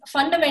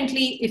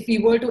fundamentally, if we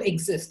were to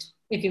exist,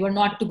 if we were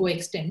not to go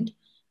extinct,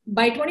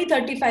 by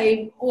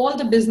 2035, all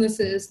the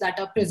businesses that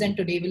are present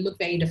today will look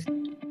very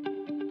different.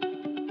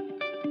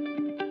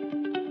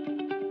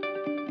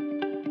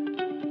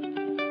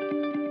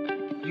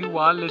 You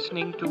are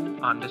listening to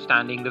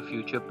Understanding the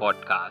Future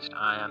podcast.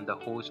 I am the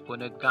host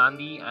Punit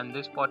Gandhi, and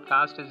this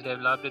podcast is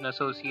developed in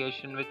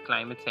association with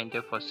Climate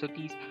Center for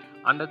Cities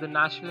under the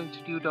National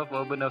Institute of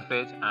Urban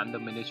Affairs and the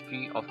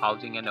Ministry of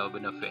Housing and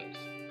Urban Affairs.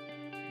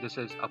 This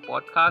is a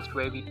podcast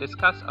where we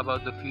discuss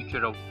about the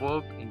future of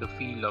work in the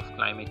field of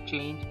climate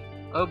change,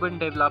 urban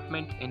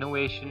development,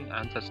 innovation,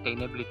 and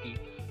sustainability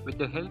with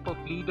the help of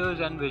leaders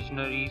and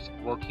visionaries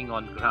working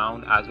on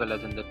ground as well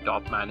as in the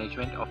top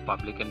management of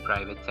public and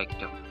private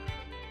sector.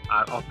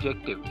 Our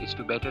objective is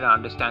to better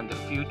understand the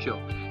future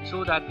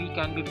so that we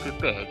can be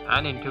prepared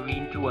and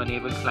intervene to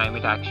enable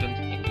climate actions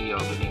in the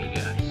urban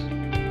areas.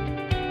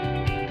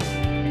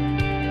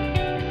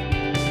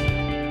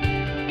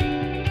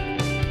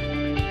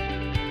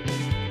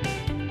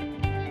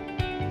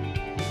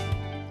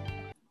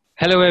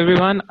 Hello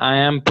everyone, I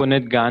am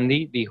Punit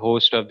Gandhi, the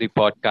host of the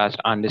podcast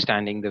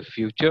Understanding the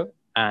Future.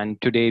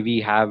 And today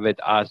we have with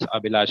us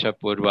Abhilasha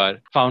Purwar,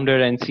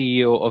 founder and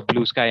CEO of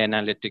Blue Sky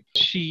Analytics.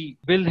 She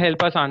will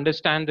help us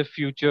understand the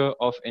future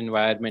of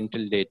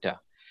environmental data.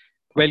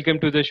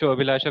 Welcome to the show,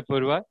 Abhilasha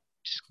Purwar.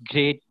 It's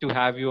great to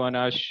have you on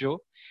our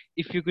show.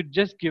 If you could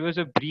just give us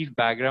a brief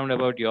background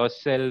about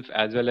yourself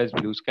as well as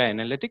Blue Sky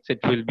Analytics, it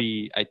will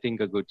be, I think,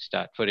 a good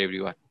start for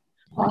everyone.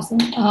 Awesome.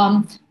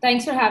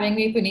 Thanks for having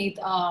me, Puneet.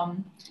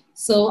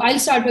 So I'll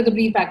start with a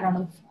brief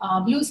background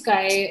of Blue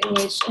Sky,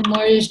 which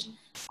emerged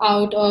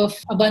out of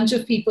a bunch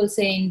of people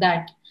saying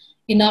that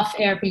enough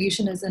air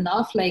pollution is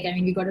enough.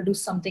 We got to do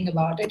something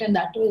about it. And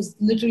that was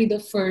literally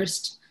the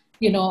first,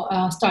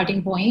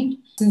 starting point.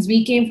 Since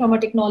we came from a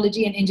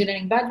technology and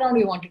engineering background,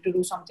 we wanted to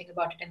do something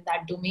about it in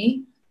that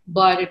domain.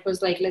 But it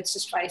was like, let's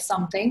just try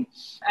something.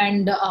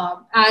 And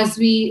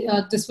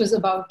this was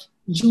about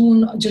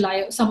June,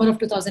 July, summer of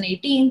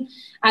 2018,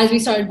 as we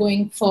started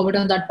going forward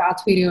on that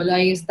path, we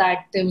realized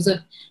that there was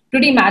a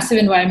pretty massive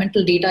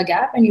environmental data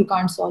gap and you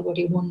can't solve what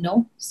you don't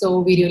know. So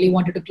we really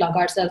wanted to plug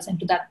ourselves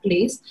into that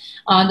place.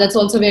 That's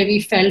also where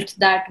we felt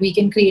that we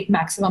can create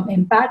maximum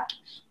impact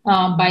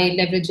by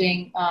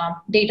leveraging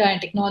data and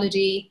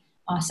technology,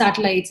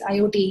 satellites,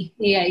 IoT,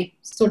 AI,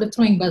 sort of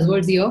throwing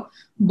buzzwords here.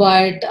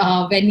 But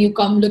when you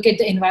come look at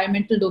the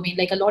environmental domain,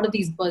 like a lot of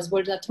these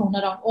buzzwords are thrown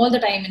around all the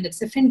time, and it's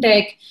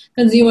fintech,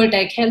 consumer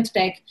tech, health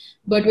tech.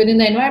 But within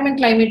the environment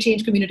climate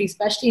change community,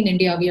 especially in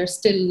India, we are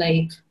still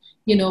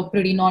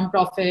pretty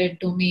non-profit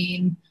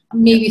domain,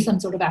 maybe some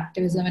sort of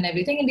activism and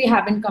everything. And we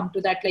haven't come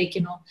to that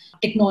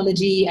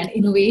technology and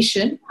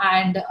innovation.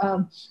 And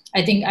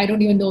I think, I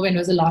don't even know when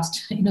was the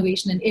last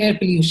innovation in air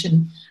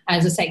pollution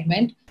as a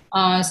segment.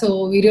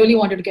 So we really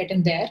wanted to get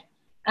in there.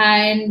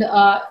 And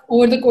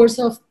over the course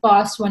of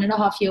past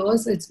 1.5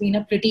 years, it's been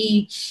a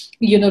pretty,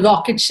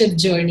 rocket ship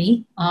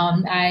journey.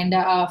 And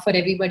for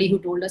everybody who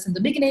told us in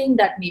the beginning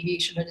that maybe you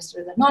should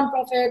register as a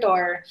nonprofit,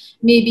 or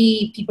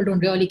maybe people don't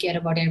really care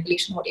about air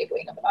pollution, what you're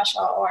doing,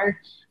 Abhilasha, or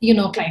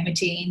climate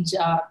change,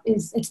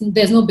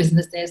 there's no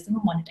business there, there's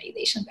no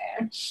monetization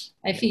there.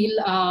 I feel,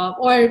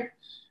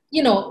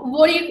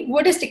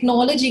 what is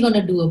technology going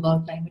to do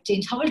about climate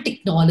change? How will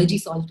technology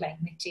solve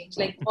climate change?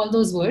 Like all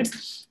those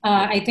words.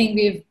 I think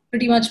we've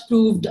pretty much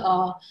proved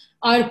our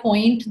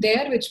point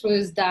there, which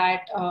was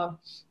that,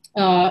 in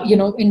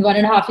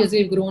 1.5 years,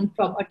 we've grown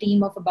from a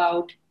team of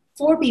about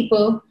 4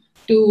 people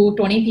to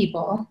 20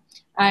 people.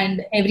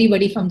 And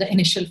everybody from the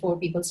initial 4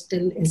 people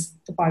still is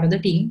the part of the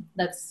team.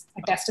 That's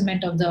a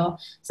testament of the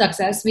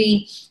success.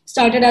 We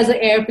started as an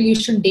air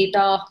pollution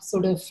data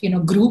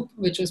group,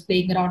 which was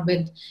playing around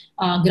with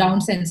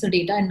ground sensor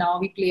data. And now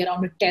we play around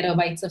with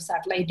terabytes of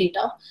satellite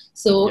data.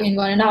 So in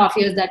 1.5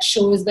 years, that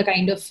shows the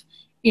kind of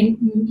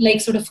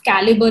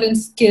caliber and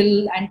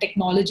skill and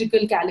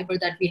technological caliber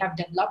that we have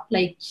developed,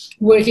 like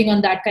working on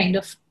that kind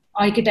of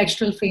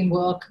architectural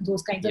framework,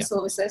 those kinds of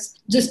services.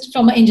 Just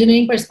from an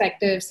engineering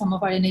perspective, some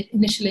of our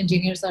initial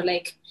engineers are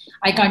like,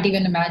 I can't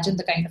even imagine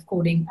the kind of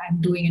coding I'm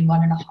doing in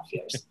 1.5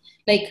 years.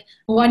 Like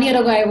 1 year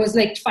ago, I was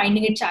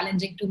finding it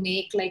challenging to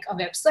make a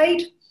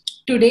website.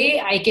 Today,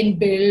 I can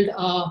build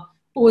a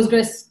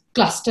Postgres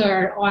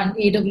cluster on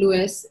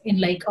AWS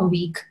in a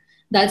week.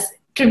 That's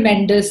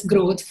tremendous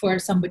growth for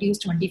somebody who's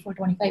 24,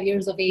 25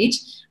 years of age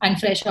and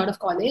fresh out of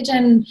college.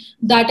 And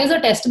that is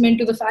a testament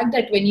to the fact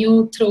that when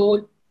you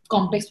throw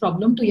complex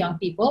problem to young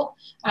people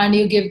and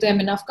you give them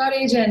enough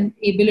courage and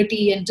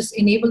ability and just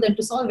enable them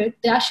to solve it,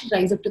 they actually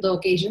rise up to the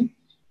occasion.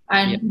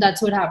 And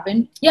that's what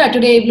happened.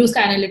 Today Blue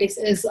Sky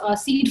Analytics is a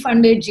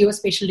seed-funded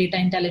geospatial data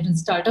intelligence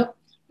startup.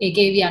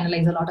 aka we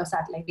analyze a lot of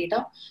satellite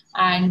data,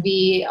 and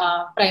we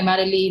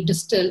primarily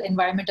distill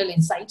environmental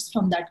insights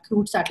from that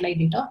crude satellite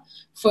data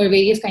for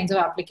various kinds of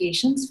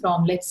applications.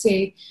 From, let's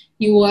say,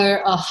 you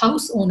are a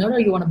house owner or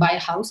you want to buy a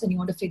house and you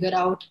want to figure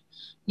out,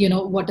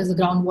 what is the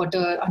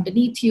groundwater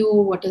underneath you?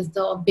 What is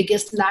the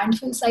biggest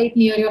landfill site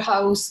near your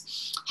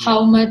house?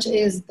 How much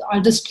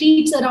are the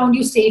streets around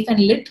you safe and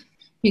lit?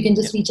 You can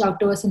just reach out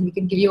to us and we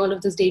can give you all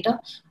of this data.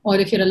 Or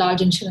if you're a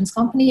large insurance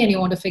company and you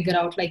want to figure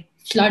out like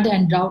flood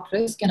and drought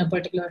risk in a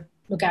particular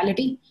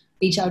locality,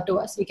 reach out to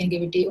us. We can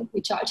give it to you.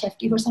 We charge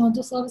hefty for some of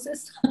those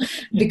services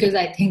because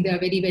I think they're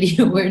very, very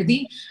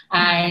worthy.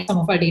 And some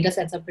of our data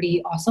sets are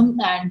pretty awesome.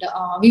 And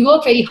we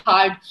work very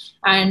hard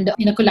and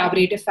in a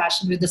collaborative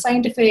fashion with the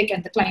scientific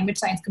and the climate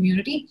science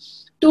community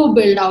to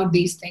build out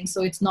these things.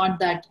 So it's not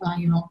that,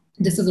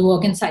 this is a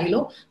work in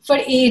silo. For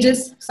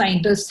ages,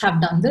 scientists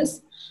have done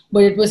this,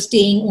 but it was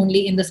staying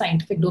only in the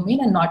scientific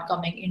domain and not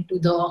coming into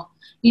the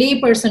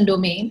layperson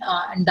domain,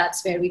 and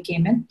that's where we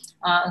came in.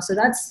 So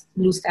that's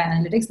Blue Sky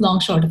Analytics, long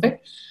short of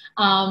it.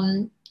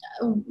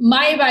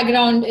 My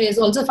background is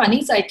also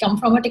funny. So I come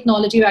from a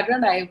technology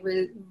background. I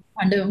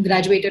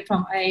graduated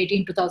from IIT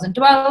in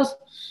 2012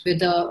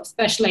 with a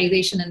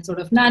specialization in sort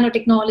of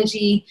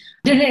nanotechnology.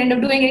 Didn't end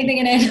up doing anything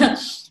in it.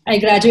 I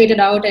graduated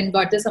out and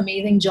got this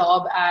amazing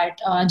job at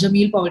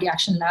Jameel Poverty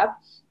Action Lab.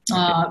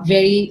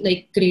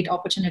 Very great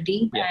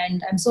opportunity,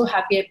 and I'm so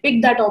happy I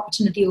picked that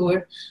opportunity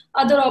over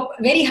other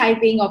very high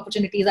paying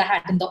opportunities I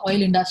had in the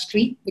oil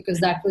industry, because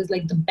that was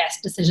like the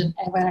best decision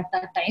ever at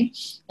that time.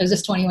 I was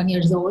just 21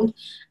 years old,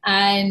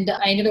 and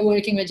I ended up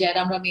working with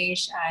Jairam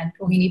Ramesh and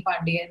Rohini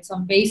Pandey and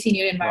some very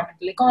senior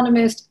environmental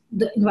economist,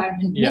 the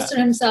environment minister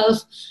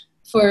himself,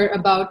 for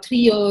about 3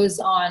 years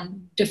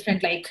on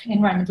different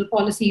environmental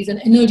policies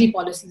and energy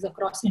policies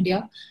across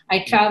India.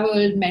 I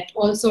traveled, met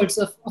all sorts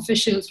of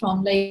officials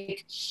from the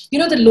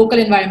local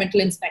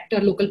environmental inspector,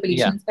 local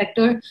pollution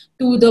inspector,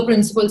 to the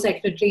principal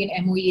secretary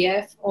in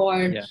MOEF,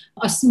 or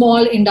a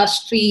small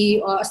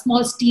industry, or a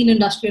small steel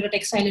industry or a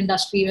textile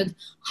industry with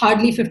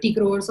hardly 50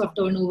 crores of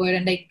turnover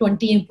and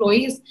 20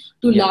 employees,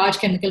 to large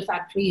chemical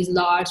factories,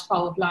 large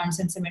power plants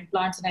and cement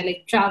plants. And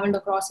I traveled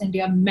across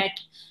India, met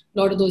a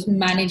lot of those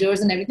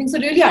managers and everything. So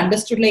really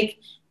understood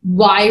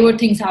why were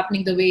things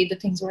happening the way the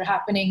things were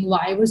happening?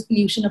 Why was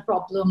pollution a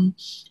problem?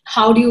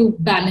 How do you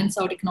balance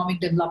out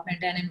economic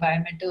development and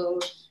environmental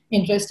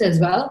interest as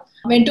well?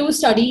 Went to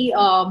study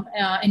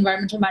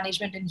environmental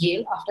management in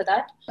Yale after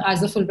that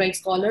as a Fulbright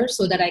scholar,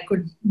 so that I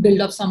could build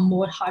up some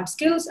more hard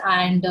skills.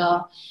 And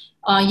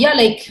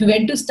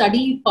went to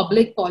study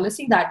public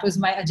policy. That was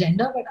my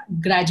agenda, but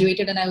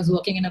graduated and I was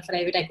working in a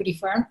private equity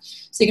firm.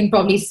 So you can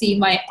probably see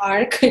my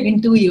arc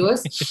in 2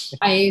 years.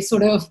 I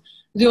sort of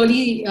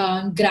really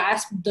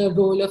grasped the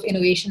role of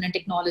innovation and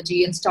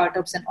technology and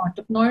startups and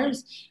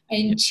entrepreneurs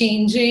and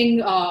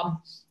changing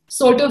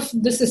sort of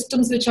the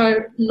systems which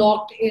are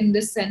locked in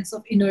this sense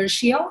of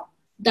inertia.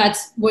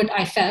 That's what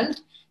I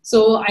felt.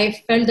 So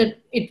I felt that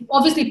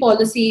obviously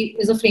policy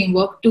is a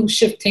framework to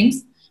shift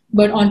things,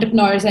 but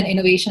entrepreneurs and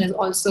innovation is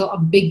also a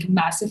big,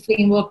 massive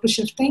framework to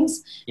shift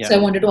things. So I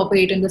wanted to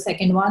operate in the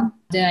second one.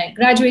 Then I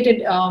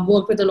graduated,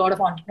 worked with a lot of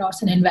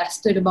entrepreneurs and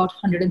invested about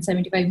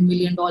 $175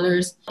 million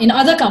in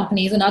other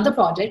companies and other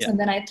projects. And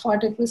then I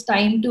thought it was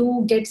time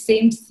to get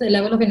same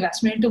level of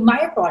investment into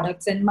my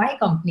products and my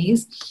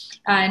companies,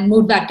 and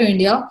moved back to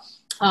India.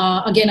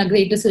 Again, a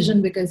great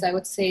decision, because I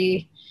would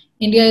say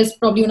India is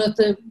probably one of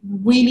the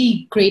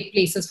really great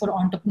places for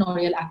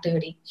entrepreneurial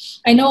activity.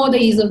 I know the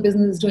ease of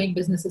doing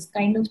business is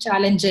kind of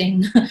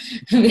challenging.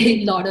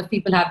 A lot of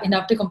people have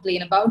enough to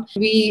complain about.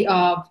 We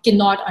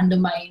cannot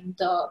undermine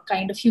the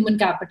kind of human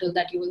capital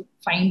that you will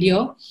find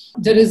here.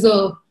 There is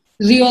a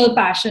real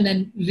passion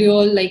and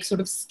real sort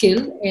of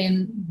skill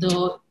in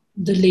the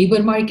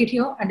labor market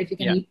here. And if you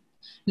can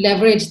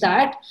leverage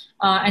that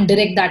and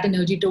direct that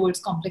energy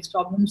towards complex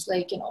problems,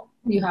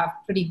 you have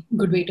pretty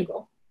good way to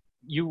go.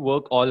 You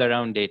work all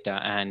around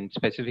data, and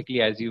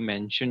specifically, as you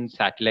mentioned,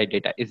 satellite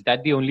data. Is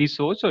that the only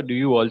source, or do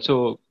you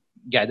also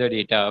gather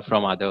data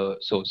from other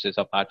sources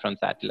apart from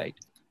satellite?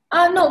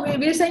 No,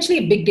 we're essentially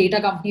a big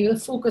data company. We'll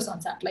focus on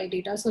satellite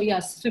data. So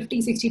yes,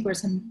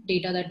 50-60%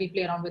 data that we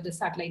play around with is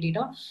satellite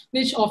data,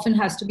 which often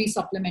has to be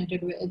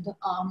supplemented with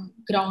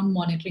ground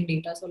monitoring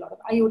data. So a lot of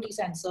IoT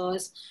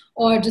sensors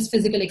or just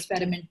physical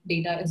experiment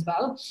data as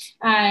well.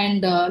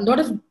 And a lot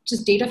of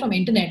just data from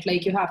internet,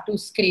 you have to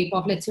scrape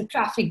off, let's say,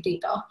 traffic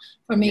data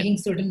for making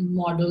certain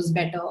models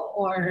better,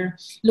 or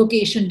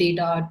location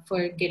data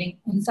for getting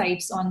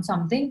insights on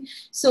something.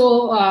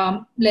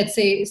 So let's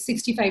say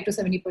 65 to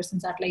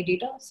 70% satellite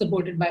data,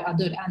 supported by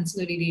other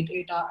ancillary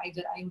data,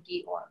 either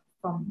IoT or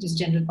from just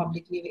general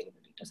publicly available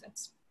data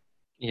sets.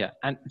 Yeah.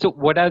 And so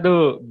what are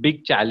the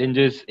big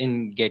challenges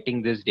in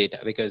getting this data?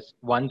 Because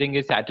one thing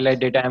is satellite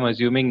data, I'm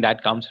assuming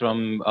that comes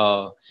from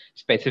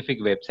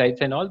specific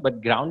websites and all,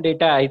 but ground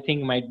data, I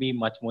think, might be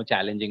much more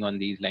challenging on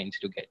these lines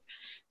to get.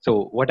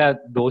 So what are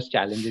those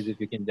challenges, if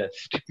you can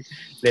just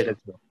let us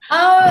know?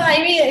 I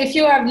mean, if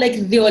you have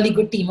really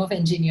good team of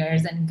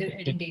engineers, and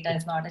getting data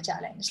is not a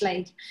challenge.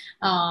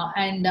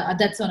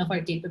 That's one of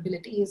our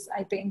capabilities.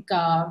 I think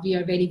we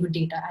are very good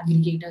data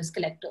aggregators,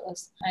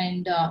 collectors.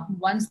 And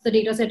once the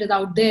data set is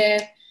out there,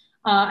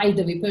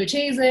 either we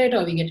purchase it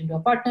or we get into a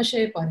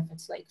partnership, or if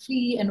it's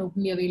free and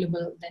openly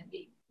available, then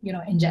we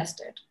ingest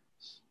it.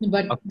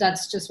 But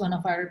that's just one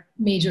of our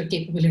major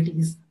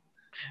capabilities.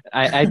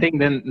 I think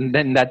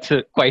then that's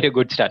quite a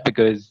good start,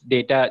 because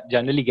data,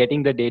 generally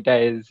getting the data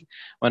is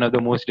one of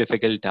the most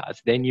difficult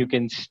tasks. Then you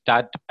can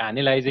start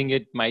analyzing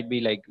it. Might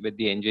be like with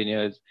the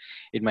engineers,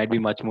 it might be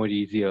much more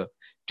easier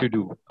to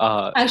do.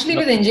 Actually,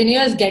 No, with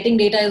engineers, getting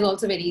data is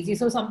also very easy.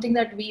 So something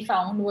that we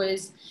found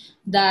was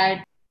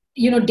that,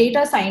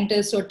 data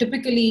scientists, or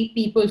typically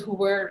people who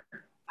were,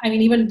 I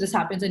mean, even this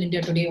happens in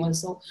India today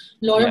also.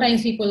 A lot of yeah,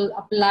 times people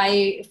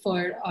apply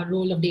for a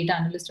role of data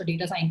analyst or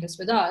data scientist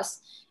with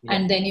us, yeah,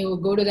 and then you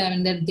go to them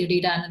and then their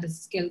data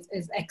analyst skills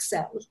is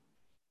Excel,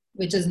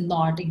 which is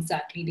not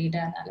exactly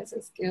data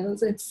analysis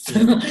skills. It's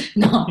yeah,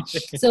 no.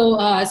 So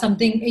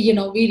something,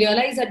 we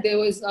realized that there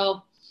was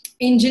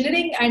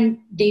engineering and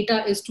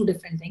data is two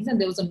different things, and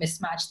there was a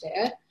mismatch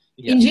there.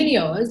 yeah,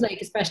 Engineers, like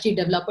especially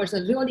developers,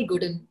 are really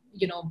good in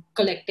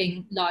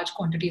collecting large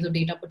quantities of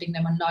data, putting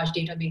them on large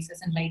databases,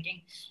 and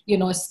writing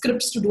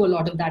scripts to do a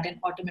lot of that in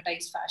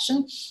automatized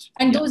fashion.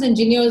 And yeah, those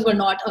engineers were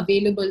not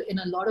available in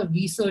a lot of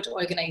research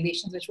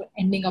organizations, which were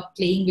ending up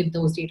playing with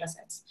those data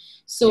sets.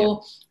 yeah,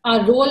 So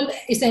our role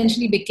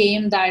essentially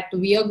became that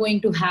we are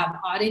going to have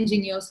our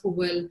engineers who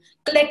will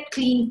collect,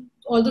 clean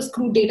all this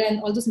crude data and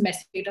all this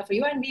messy data for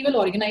you, and we will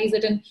organize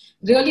it in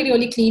really,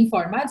 really clean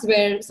formats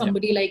where yeah,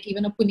 somebody like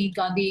even a Puneet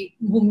Gandhi,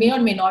 who may or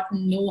may not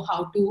know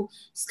how to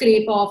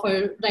scrape off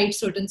or write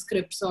certain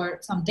scripts or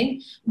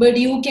something, but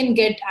you can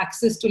get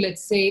access to,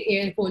 let's say,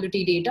 air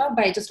quality data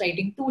by just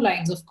writing 2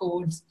 lines of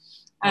codes.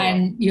 oh,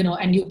 wow.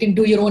 And you can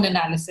do your own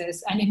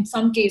analysis, and in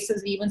some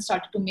cases we even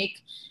started to make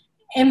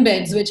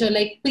embeds, which are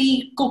like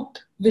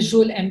pre-cooked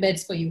visual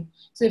embeds for you.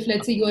 So if,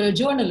 let's say, you're a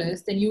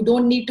journalist, then you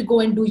don't need to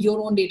go and do your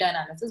own data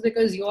analysis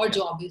because your Yeah,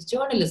 job is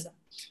journalism.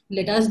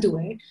 Let us do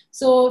it.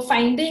 So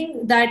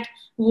finding that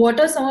what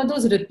are some of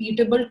those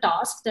repeatable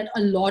tasks that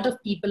a lot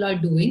of people are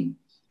doing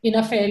in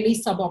a fairly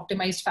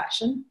sub-optimized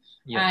fashion.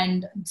 yeah,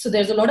 And so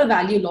there's a lot of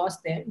value lost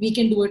there. We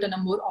can do it in a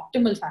more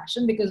optimal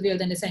fashion because we are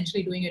then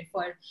essentially doing it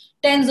for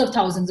tens of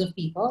thousands of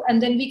people.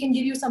 And then we can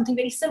give you something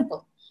very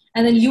simple,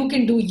 and then you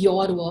can do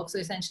your work. So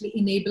essentially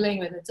enabling,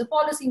 whether it's a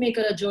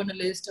policymaker, a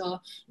journalist, a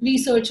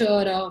researcher,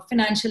 a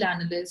financial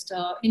analyst,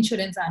 a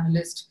insurance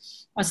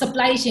analyst, a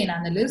supply chain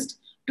analyst,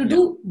 to yeah,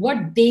 do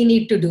what they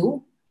need to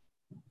do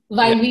yeah,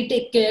 while we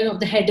take care of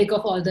the headache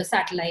of all the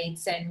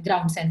satellites and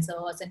ground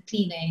sensors and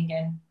cleaning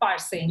and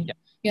parsing, yeah.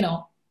 you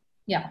know.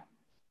 Yeah.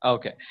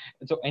 Okay.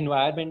 So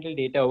environmental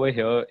data over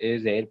here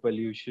is air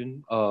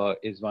pollution,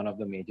 is one of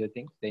the major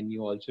things. Then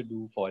you also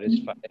do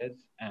forest fires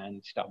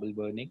and stubble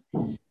burning.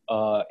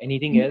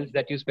 Anything else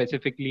that you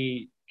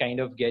specifically kind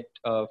of get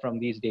from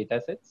these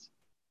data sets?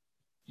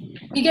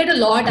 We get a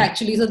lot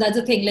actually. So that's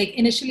the thing. Like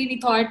initially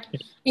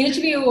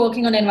we were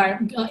working on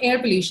air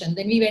pollution.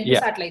 Then we went to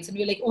Yeah, satellites and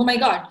we were like, oh my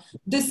God,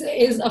 this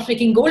is a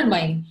freaking gold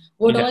mine.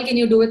 What yeah, all can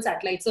you do with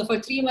satellites? So for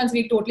 3 months,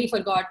 we totally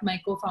forgot,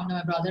 my co-founder,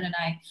 my brother and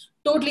I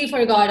totally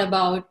forgot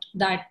about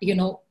that,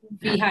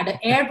 we had an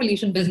air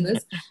pollution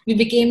business. We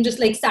became just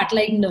like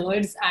satellite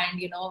nerds.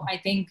 And, I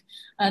think,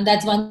 and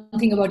that's one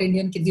thing about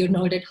Indian kids, you're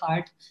nerd at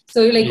heart.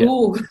 So you're like, yeah,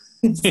 ooh,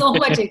 so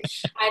much.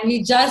 And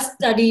we just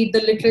studied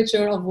the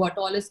literature of what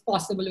all is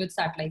possible with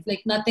satellites,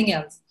 like nothing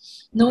else.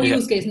 No yeah,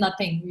 use case,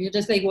 nothing. We're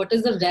just like, what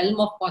is the realm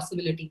of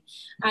possibility?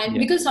 And yeah,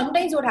 because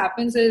sometimes what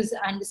happens is,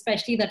 and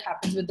especially that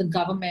happens with the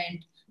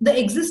government, the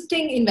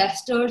existing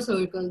investor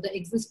circle, the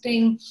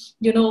existing,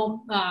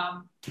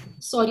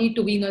 sorry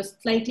to being a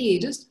slightly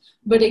ageist,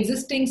 but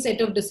existing set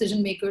of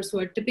decision makers who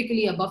are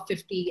typically above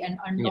 50 and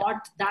are yeah,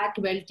 not that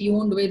well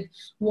tuned with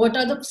what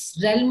are the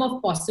realm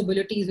of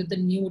possibilities with the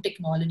new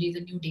technologies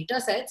and new data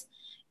sets,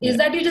 is yeah,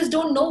 that you just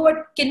don't know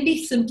what can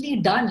be simply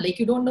done. Like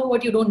you don't know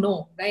what you don't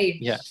know, right?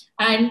 yeah,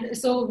 And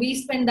so we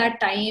spent that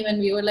time and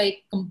we were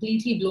like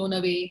completely blown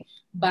away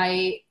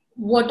by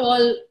what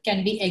all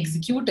can be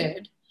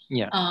executed.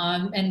 yeah,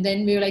 And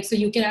then we were like, so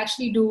you can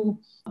actually do,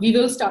 we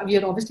will start, we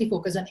are obviously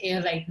focused on air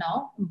right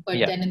now, but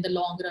yeah. then in the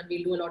long run,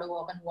 we'll do a lot of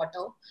work on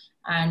water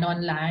and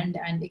on land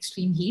and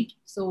extreme heat.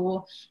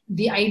 So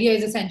the idea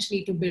is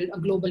essentially to build a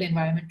global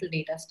environmental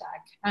data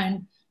stack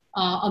and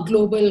a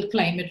global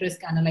climate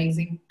risk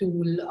analyzing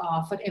tool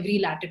for every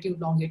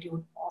latitude,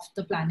 longitude of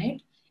the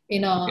planet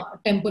in Okay. a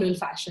temporal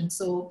fashion.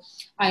 So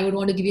I would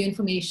want to give you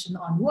information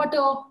on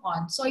water,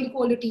 on soil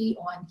quality,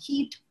 on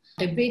heat,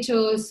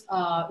 temperatures,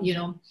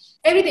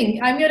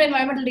 everything. I'm your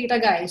environmental data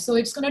guy. So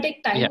it's going to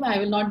take Yeah, time. I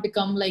will not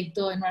become like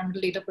the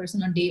environmental data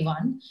person on day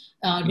one.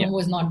 yeah. Rome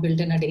was not built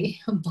in a day.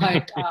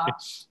 But,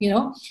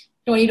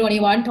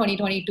 2021,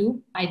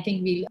 2022, I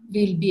think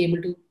we'll be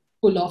able to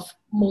pull off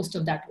most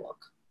of that work.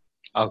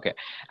 Okay.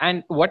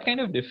 And what kind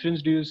of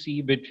difference do you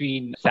see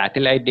between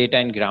satellite data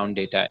and ground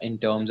data in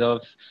terms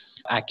of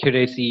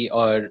accuracy,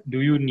 or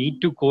do you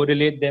need to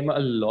correlate them a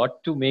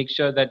lot to make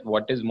sure that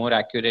what is more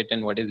accurate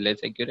and what is less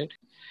accurate?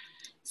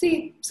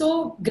 See,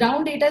 so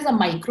ground data is a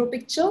micro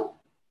picture.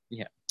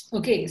 Yeah.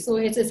 Okay, so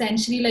it's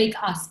essentially like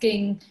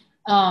asking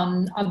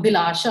a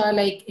Bilasha,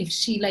 like if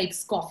she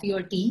likes coffee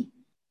or tea.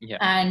 Yeah.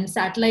 And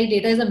satellite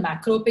data is a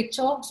macro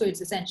picture. So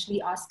it's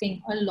essentially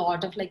asking a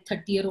lot of like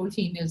 30-year-old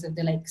females if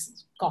they like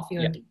coffee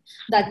or tea.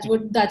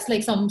 That's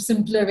like some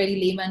simpler, very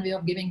layman way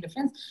of giving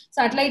difference.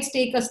 Satellites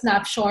take a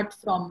snapshot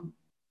from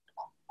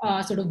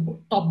sort of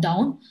top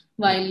down,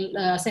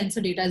 while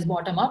sensor data is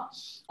bottom up.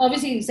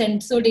 Obviously,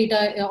 sensor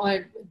data,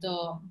 or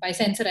by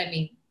sensor I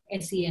mean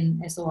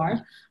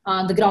SENSOR,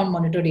 the ground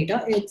monitor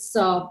data, it's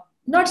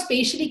not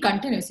spatially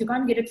continuous. You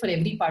can't get it for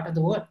every part of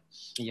the world.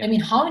 I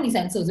mean, how many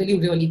sensors will you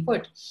really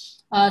put?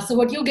 So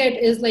what you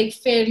get is like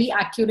fairly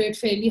accurate,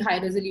 fairly high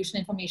resolution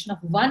information of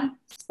one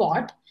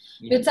spot.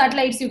 With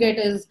satellites, you get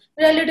is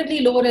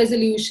relatively low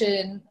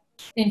resolution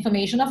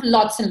information of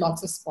lots and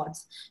lots of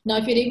spots. Now,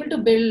 if you're able to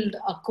build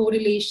a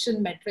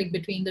correlation metric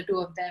between the two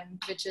of them,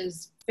 which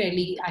is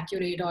fairly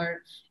accurate,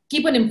 or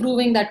keep on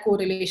improving that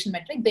correlation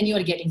metric, then you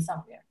are getting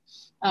somewhere.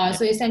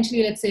 So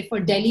essentially, let's say for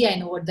Delhi, I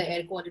know what the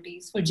air quality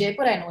is. For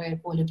Jaipur, I know air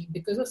quality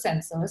because of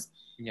sensors.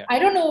 I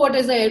don't know what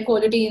is the air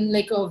quality in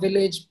like a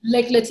village,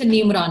 like let's say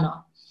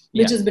Neemrana,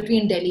 which is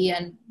between Delhi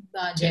and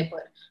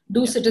Jaipur.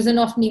 Do citizens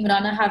of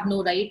Neemrana have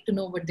no right to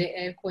know what their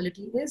air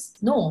quality is?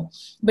 No.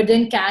 But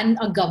then can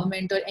a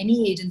government or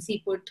any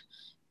agency put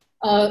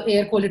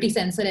air quality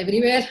sensor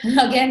everywhere?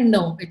 Again,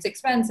 no, it's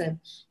expensive.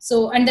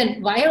 So, and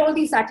then why are all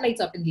these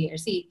satellites up in the air?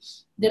 See,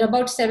 there are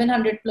about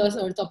 700 plus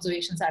Earth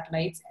observation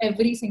satellites.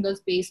 Every single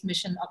space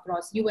mission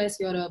across US,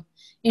 Europe,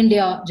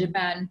 India,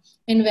 Japan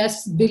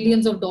invests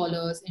billions of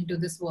dollars into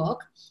this work.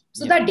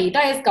 So that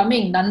data is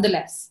coming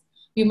nonetheless.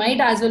 You might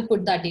as well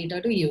put that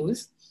data to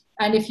use.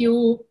 And if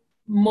you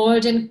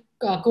merge and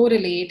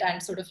correlate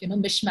and sort of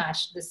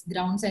mishmash this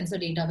ground sensor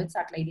data with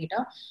satellite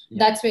data,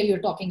 that's where you're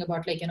talking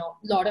about like a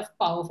lot of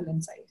powerful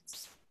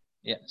insights.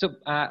 So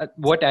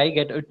what I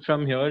get it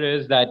from here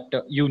is that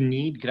you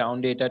need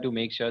ground data to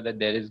make sure that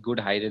there is good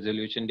high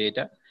resolution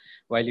data,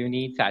 while you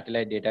need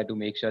satellite data to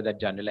make sure that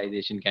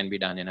generalization can be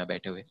done in a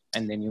better way,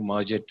 and then you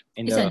merge it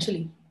in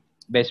the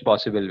best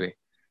possible way.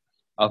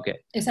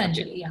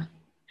 Essentially.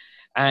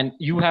 And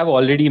you have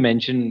already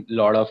mentioned a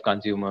lot of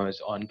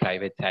consumers on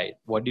private side.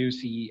 What do you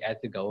see as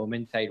the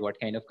government side? What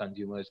kind of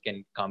consumers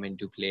can come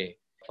into play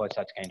for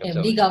such kind of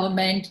Every service?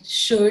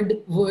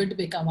 Government would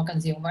become a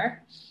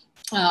consumer.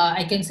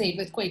 I can say it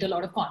with quite a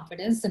lot of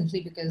confidence, simply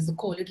because the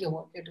quality of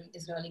what we're doing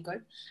is really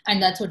good. And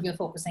that's what we're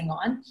focusing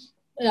on.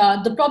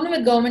 The problem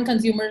with government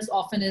consumers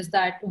often is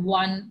that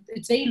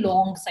it's a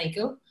long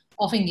cycle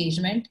of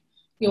engagement.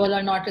 You all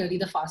are not really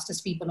the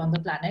fastest people on the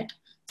planet.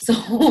 So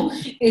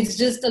it's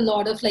just a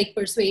lot of like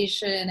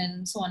persuasion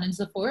and so on and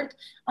so forth.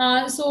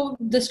 So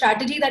the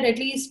strategy that at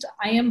least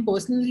I am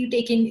personally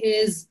taking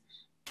is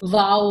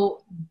wow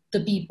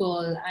the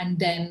people, and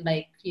then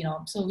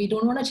so we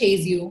don't want to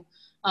chase you.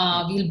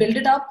 We'll build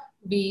it up.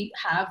 We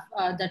have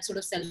that sort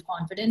of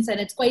self-confidence, and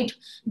it's quite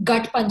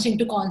gut-punching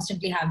to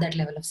constantly have that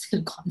level of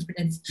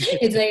self-confidence.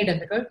 It's very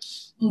difficult.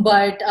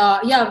 But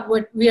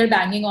what we are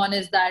banging on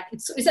is that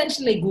it's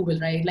essentially like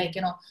Google, right? Like,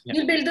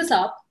 you'll build this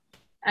up,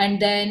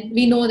 and then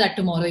we know that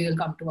tomorrow you'll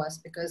come to us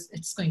because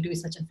it's going to be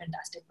such a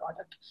fantastic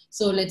product.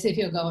 So let's say if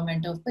you're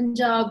government of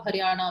Punjab,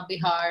 Haryana,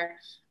 Bihar,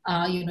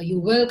 you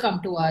will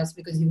come to us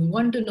because you will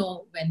want to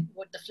know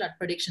what the flood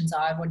predictions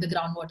are, what the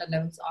groundwater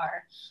levels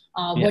are,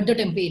 what the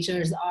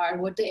temperatures are,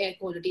 what the air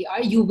quality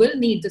are. You will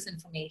need this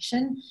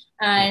information.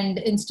 And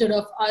instead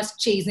of us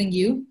chasing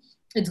you,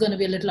 it's going to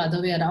be a little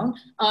other way around.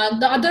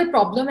 The other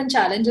problem and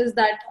challenge is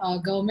that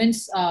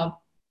governments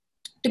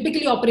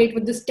typically operate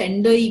with this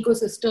tender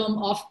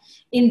ecosystem of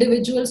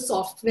individual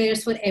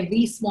softwares for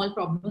every small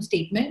problem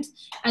statement.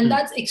 And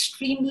that's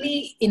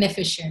extremely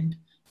inefficient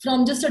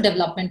from just a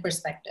development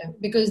perspective,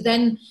 because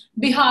then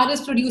Bihar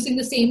is producing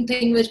the same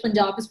thing which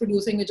Punjab is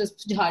producing, which is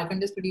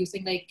Jharkhand is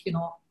producing.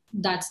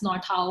 That's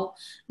not how,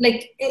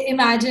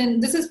 imagine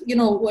this is,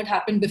 what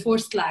happened before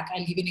Slack.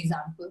 I'll give you an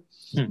example.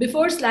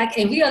 Before Slack,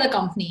 every other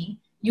company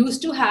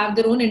used to have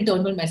their own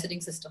internal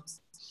messaging systems.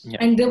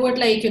 And they would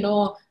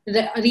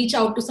reach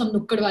out to some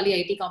Nukkad wali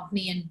IT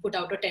company and put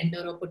out a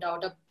tender or put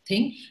out a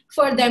thing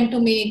for them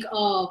to make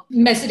a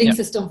messaging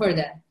system for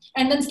them.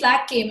 And then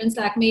Slack came, and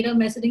Slack made a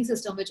messaging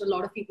system which a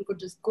lot of people could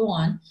just go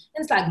on,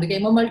 and Slack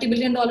became a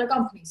multi-billion-dollar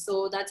company.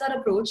 So that's our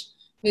approach,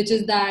 which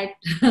is that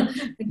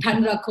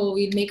dhan rakho,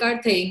 we'll make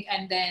our thing,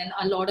 and then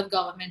a lot of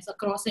governments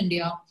across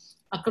India,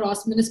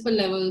 across municipal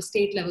level,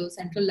 state level,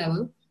 central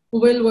level, who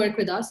will work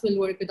with us, will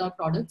work with our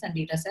products and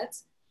data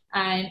sets.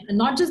 And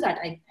not just that,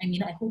 I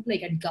hope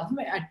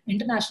at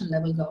international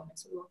level,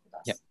 governments will work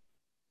with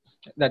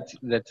us.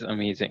 That's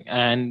amazing.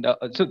 And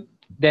so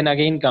then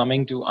again,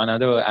 coming to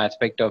another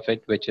aspect of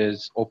it, which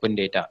is open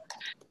data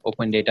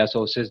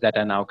sources that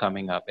are now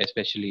coming up,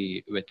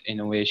 especially with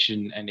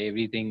innovation and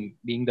everything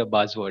being the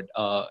buzzword.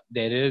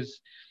 There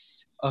is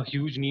a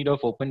huge need of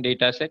open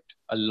data set.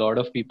 A lot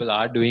of people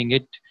are doing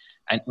it.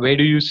 And where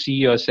do you see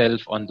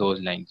yourself on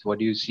those lines? What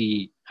do you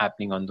see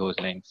happening on those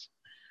lines?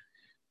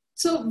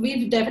 So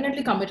we've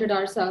definitely committed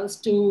ourselves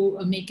to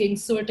making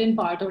certain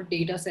part of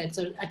data sets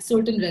at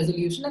certain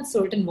resolution and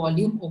certain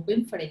volume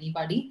open for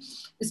anybody,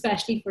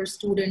 especially for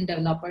student,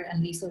 developer,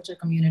 and researcher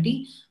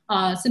community,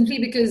 simply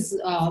because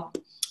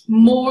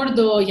more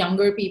the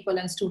younger people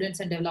and students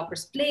and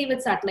developers play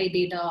with satellite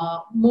data,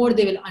 more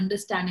they will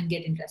understand and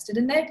get interested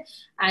in it.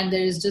 And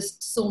there is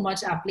just so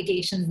much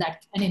applications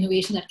that and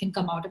innovation that can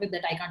come out of it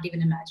that I can't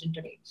even imagine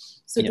today.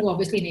 So to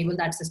obviously enable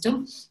that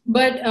system,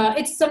 but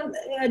it's some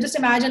just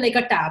imagine like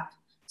a tap.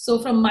 So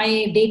from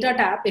my data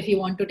tap, if you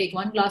want to take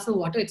one glass of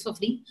water, it's for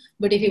free.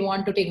 But if you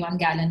want to take 1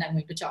 gallon, I'm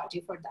going to charge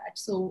you for that.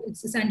 So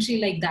it's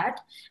essentially like that.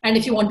 And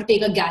if you want to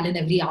take a gallon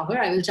every hour,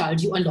 I will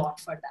charge you a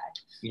lot for that.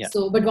 Yeah.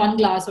 So, but 1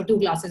 glass or 2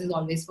 glasses is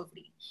always for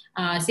free.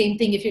 Same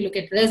thing if you look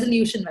at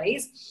resolution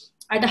wise,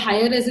 at a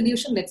higher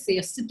resolution, let's say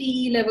a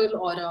city level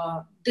or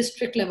a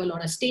district level or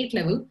a state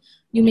level,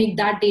 you make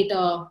that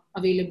data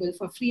available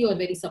for free or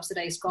very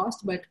subsidized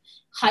cost. But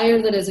higher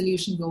the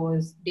resolution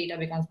goes, data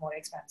becomes more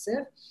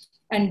expensive.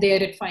 And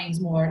there it finds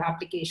more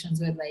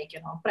applications with like,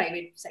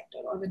 private sector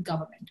or with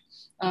government.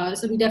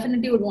 So we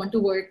definitely would want to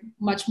work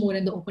much more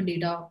in the open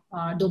data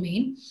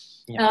domain.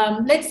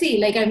 Yeah. Let's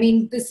see,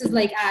 this is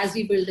like as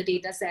we build the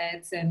data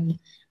sets and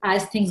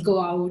as things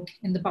go out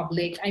in the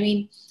public.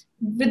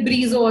 With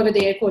Breezo or with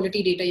air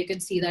quality data, you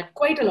can see that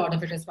quite a lot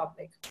of it is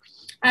public.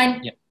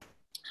 And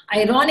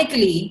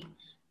ironically,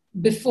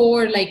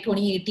 before like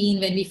 2018,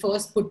 when we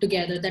first put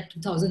together that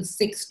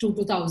 2006 to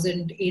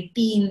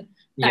 2018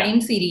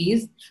 time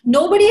series,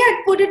 nobody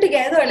had put it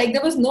together. Like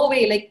there was no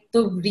way. Like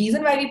the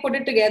reason why we put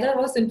it together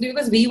was simply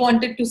because we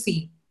wanted to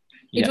see.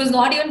 It was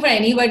not even for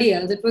anybody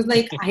else. It was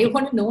like, I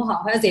want to know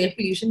how has air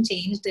pollution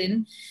changed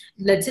in,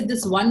 let's say,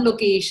 this one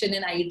location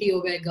in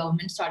ITO where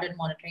government started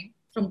monitoring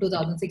from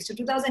 2006 to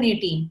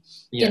 2018.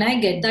 Can I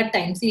get that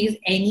time series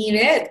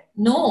anywhere?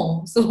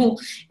 No. So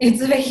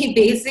it's a very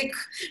basic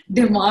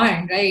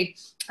demand, right?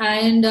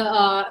 And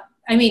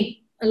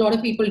a lot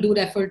of people do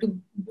refer to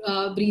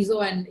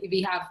Breezo, and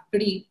we have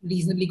pretty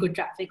reasonably good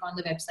traffic on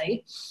the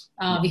website.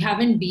 We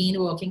haven't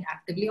been working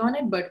actively on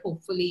it, but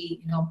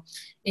hopefully,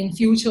 in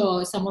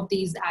future, some of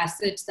these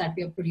assets that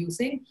we are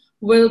producing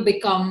will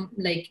become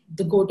like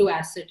the go-to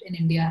asset in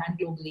India and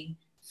globally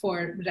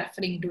for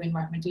referring to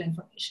environmental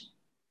information.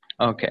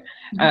 Okay.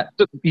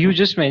 So you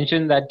just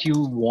mentioned that you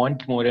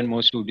want more and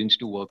more students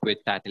to work with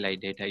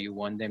satellite data. You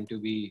want them to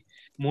be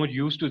more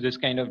used to this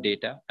kind of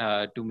data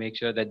to make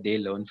sure that they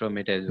learn from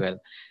it as well.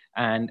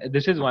 And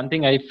this is one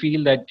thing I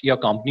feel that your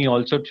company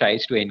also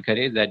tries to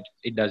encourage, that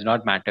it does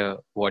not matter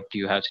what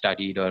you have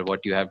studied or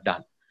what you have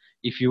done.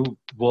 If you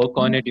work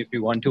on it, if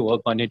you want to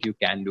work on it, you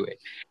can do it.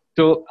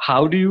 So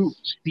how do you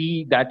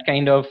see that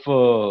kind of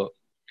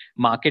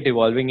market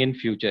evolving in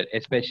future,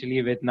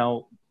 especially with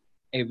now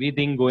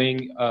everything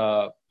going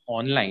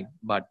online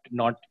but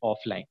not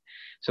offline?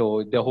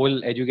 So the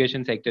whole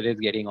education sector is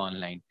getting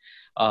online.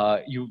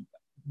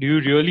 Do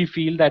you really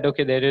feel that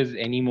there is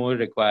any more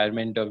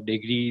requirement of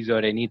degrees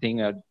or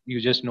anything, or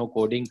you just know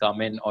coding come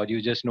in, or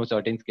you just know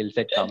certain skill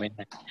set come in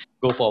and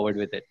go forward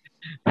with it?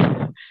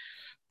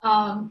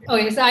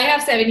 Okay, so I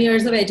have 7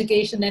 years of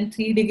education and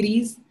 3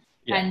 degrees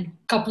and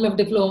couple of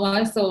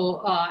diplomas.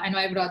 So and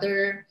my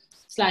brother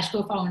 /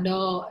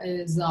 co-founder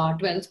is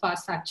 12th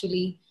pass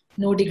actually.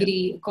 No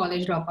degree,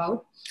 college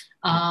dropout.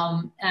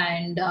 I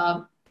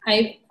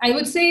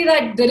would say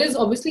that there is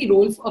obviously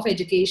role of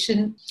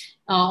education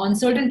on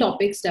certain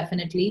topics,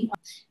 definitely.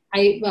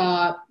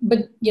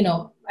 But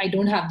I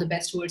don't have the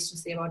best words to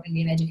say about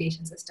Indian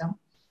education system.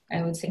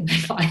 I would say my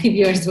 5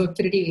 years were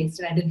pretty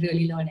wasted. I didn't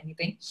really learn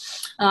anything.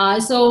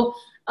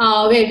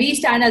 Where we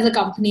stand as a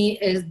company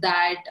is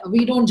that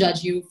we don't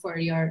judge you for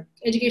your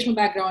educational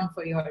background,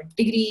 for your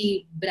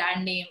degree,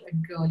 brand name. It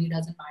really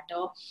doesn't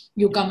matter.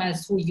 You come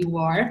as who you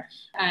are,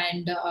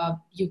 and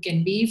you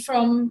can be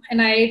from an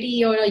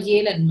IIT or a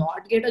Yale and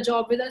not get a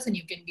job with us, and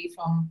you can be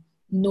from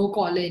no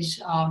college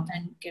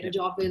and get a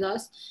job with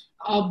us.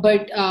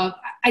 But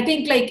I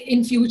think like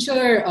in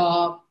future,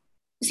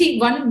 see,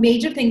 one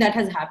major thing that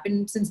has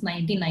happened since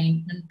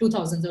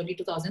 2000s, early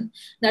 2000s,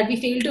 that we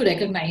fail to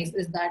recognize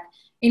is that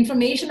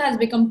information has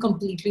become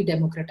completely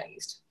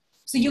democratized.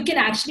 So you can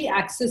actually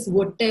access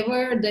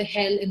whatever the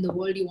hell in the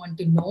world you want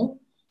to know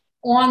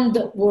on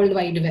the World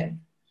Wide Web.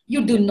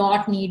 You do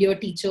not need your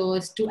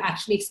teachers to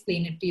actually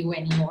explain it to you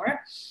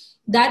anymore.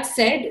 That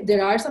said,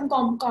 there are some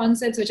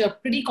concepts which are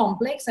pretty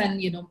complex,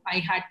 and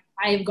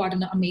I've got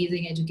an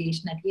amazing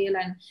education at Yale,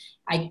 and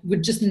I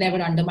would just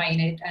never undermine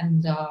it.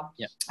 And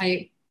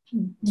I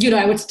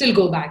would still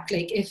go back.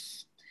 Like if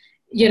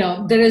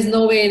there is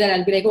no way that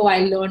I'll be like, oh,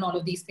 I'll learn all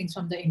of these things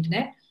from the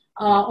internet.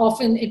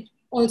 Often it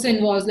also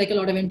involves like a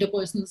lot of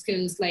interpersonal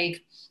skills,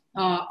 like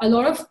a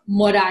lot of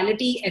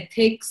morality,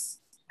 ethics,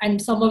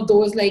 and some of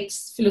those like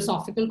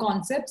philosophical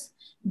concepts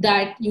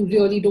that you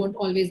really don't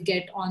always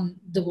get on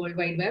the World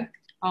Wide Web.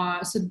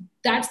 So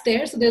that's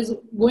there. So there's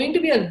going to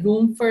be a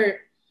room for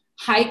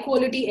high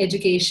quality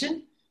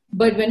education.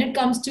 But when it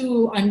comes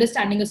to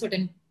understanding a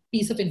certain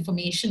piece of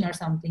information or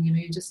something,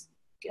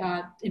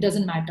 it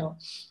doesn't matter.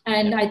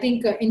 And I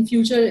think in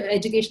future,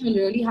 education will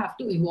really have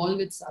to evolve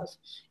itself.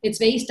 It's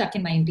very stuck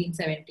in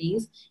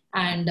 1970s,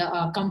 and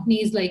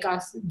companies like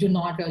us do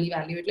not really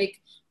value it.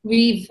 Like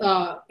we've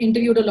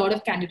interviewed a lot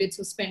of candidates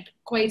who spent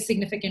quite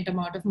significant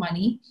amount of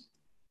money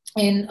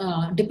in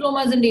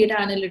diplomas in data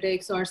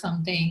analytics or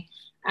something.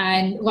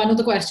 And one of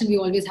the questions we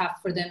always have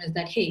for them is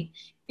that, hey,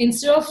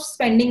 instead of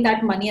spending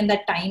that money and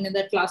that time in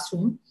that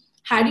classroom,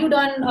 had you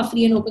done a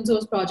free and open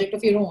source project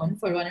of your own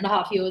for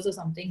 1.5 years or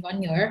something,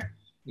 1 year,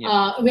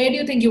 where do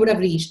you think you would have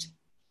reached?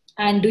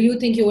 And do you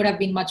think you would have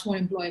been much more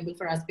employable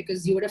for us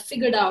because you would have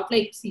figured out,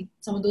 like, see,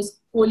 some of those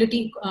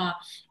quality,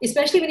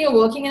 especially when you're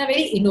working in a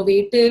very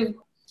innovative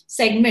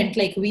segment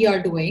like we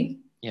are doing.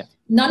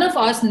 None of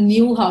us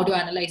knew how to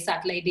analyze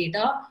satellite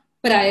data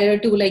prior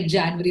to like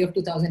January of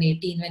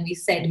 2018 when we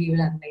said we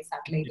will analyze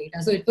satellite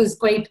data. So it was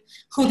quite,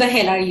 who the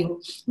hell are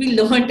you? We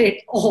learned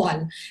it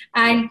all.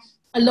 And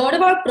a lot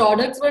of our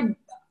products were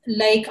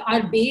like,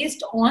 are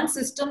based on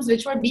systems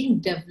which were being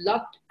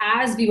developed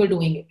as we were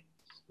doing it.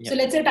 So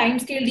let's say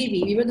Timescale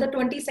DB, we were the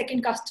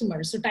 22nd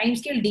customer. So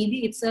Timescale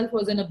DB itself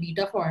was in a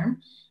beta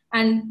form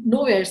and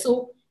nowhere.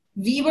 So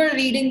we were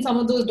reading some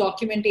of those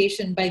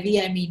documentation. By we,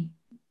 I mean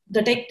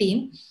the tech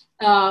team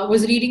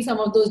was reading some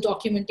of those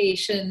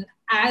documentation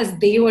as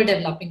they were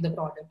developing the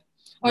product.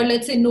 Or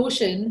let's say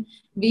Notion,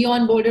 we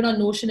onboarded on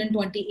Notion in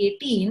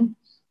 2018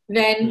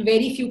 when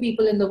very few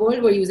people in the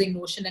world were using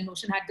Notion, and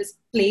Notion had this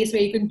place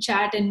where you can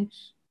chat and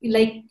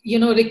like, you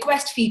know,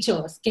 request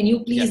features. Can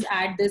you please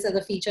add this as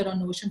a feature on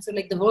Notion? So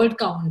like the word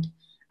count,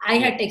 I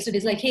had texted,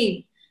 it's like,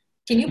 hey,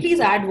 can you please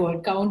add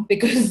word count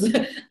because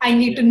I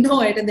need to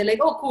know it. And they're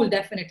like, oh, cool,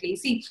 definitely.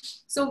 See,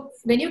 so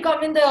when you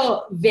come in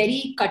the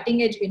very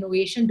cutting edge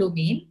innovation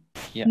domain,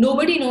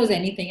 nobody knows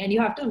anything and you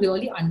have to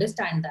really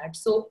understand that.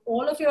 So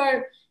all of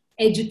your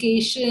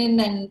education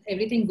and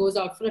everything goes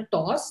out for a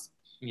toss.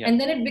 And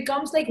then it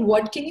becomes like,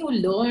 what can you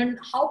learn?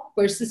 How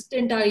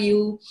persistent are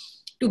you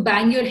to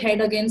bang your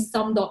head against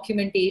some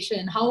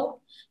documentation? How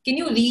can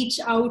you reach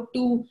out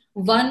to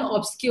one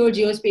obscure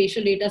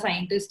geospatial data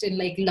scientist in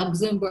like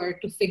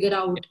Luxembourg to figure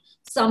out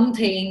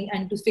something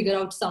and to figure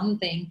out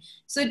something?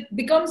 So it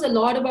becomes a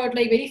lot about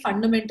like very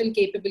fundamental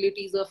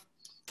capabilities of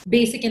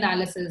basic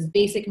analysis,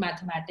 basic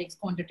mathematics,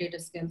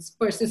 quantitative skills,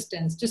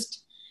 persistence.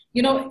 Just,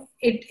 you know,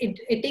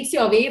 it takes you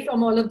away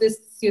from all of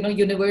this, you know,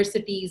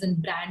 universities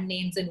and brand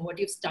names and what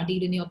you've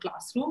studied in your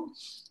classroom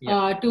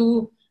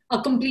to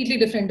a completely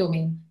different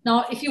domain.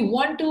 Now, if you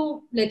want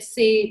to, let's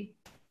say,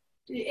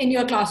 in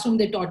your classroom,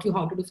 they taught you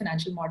how to do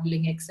financial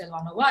modeling, Excel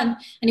 101,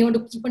 and you want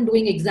to keep on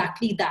doing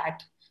exactly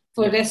that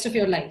for the rest of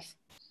your life,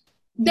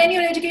 then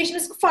your education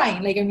is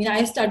fine. Like, I mean,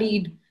 I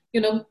studied,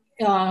 you know,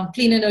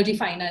 clean energy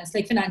finance,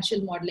 like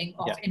financial modeling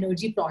of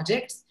energy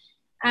projects.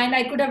 And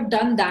I could have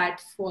done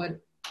that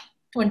for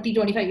 20,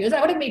 25 years.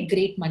 I would have made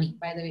great money,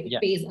 by the way.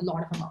 It pays a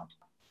lot of amount.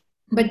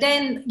 But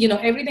then, you know,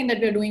 everything that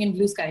we're doing in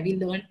Blue Sky, we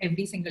learn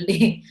every single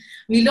day.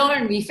 We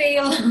learn, we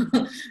fail,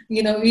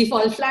 you know, we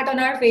fall flat on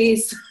our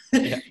face.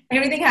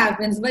 Everything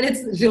happens, but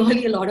it's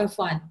really a lot of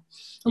fun.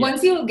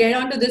 Once you get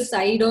onto this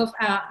side of,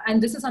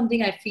 and this is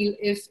something I feel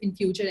if in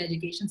future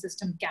education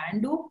system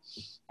can do,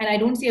 and I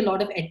don't see a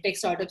lot of edtech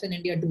startups in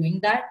India doing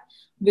that,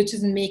 which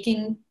is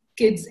making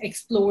kids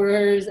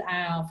explorers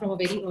from a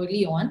very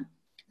early on,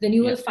 then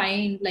you will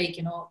find like,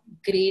 you know,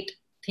 great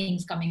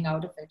things coming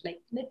out of it.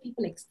 Like, let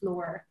people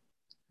explore.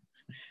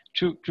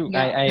 True.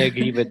 I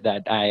agree with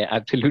that. I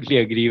absolutely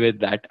agree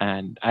with that.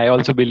 And I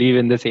also believe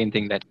in the same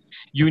thing that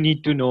you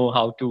need to know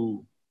how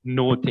to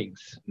know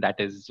things. That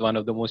is one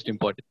of the most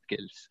important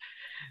skills.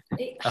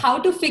 How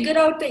to figure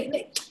out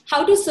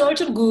how to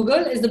search on Google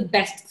is the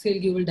best skill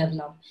you will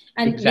develop.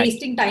 And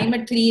wasting time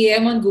at 3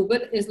 a.m. on Google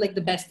is like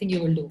the best thing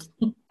you will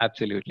do.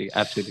 Absolutely.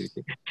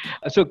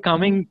 So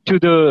coming to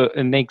the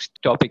next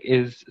topic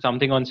is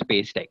something on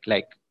space tech.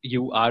 Like,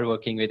 you are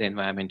working with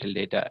environmental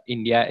data.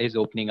 India is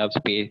opening up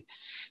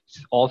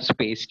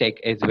space tech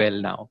as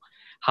well now.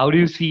 How do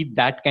you see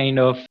that kind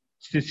of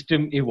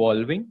system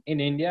evolving in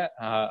India?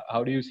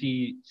 How do you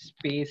see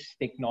space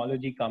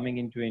technology coming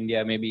into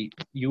India? Maybe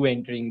you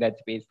entering that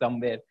space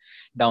somewhere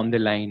down the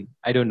line.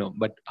 I don't know.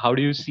 But how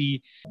do you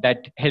see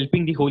that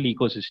helping the whole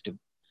ecosystem?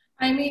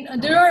 I mean,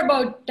 there are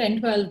about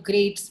 10, 12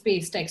 great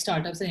space tech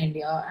startups in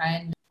India,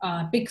 and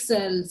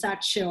Pixel,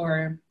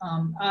 SatSure,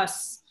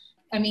 us.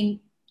 I mean,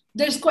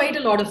 there's quite a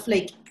lot of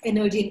like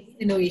energy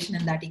innovation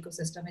in that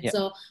ecosystem. It's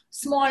a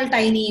small,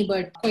 tiny,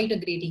 but quite a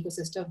great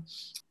ecosystem.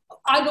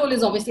 Our role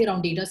is obviously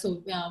around data.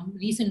 So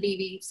recently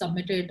we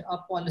submitted a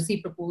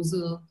policy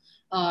proposal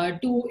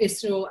to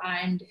ISRO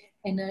and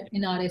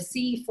in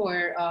RSC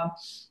for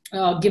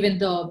given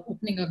the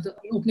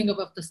opening up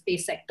of the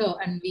space sector,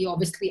 and we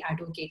obviously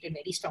advocated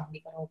very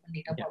strongly for open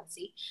data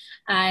policy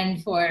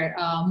and for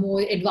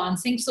more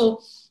advancing.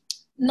 So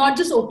not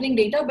just opening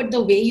data, but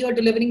the way you're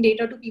delivering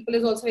data to people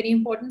is also very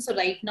important. So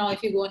right now,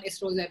 if you go on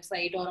ISRO's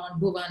website or on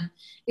Bhuvan,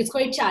 it's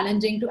quite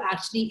challenging to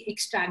actually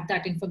extract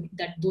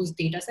those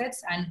data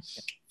sets. And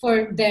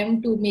for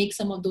them to make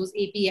some of those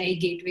API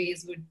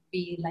gateways would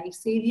be life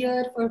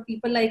savior for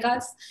people like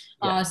us.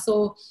 But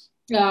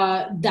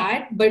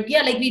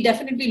yeah, like we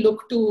definitely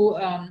look to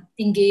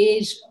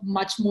engage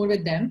much more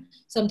with them.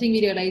 Something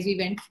we realized,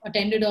 we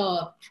attended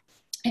a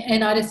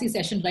NRSC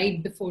session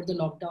right before the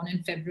lockdown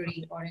in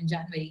February or in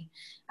January.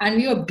 And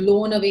we were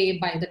blown away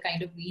by the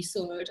kind of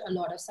research a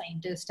lot of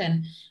scientists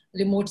and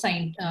remote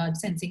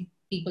sensing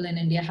people in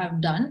India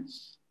have done.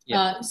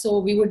 So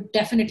we would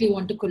definitely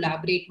want to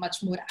collaborate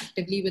much more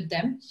actively with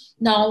them.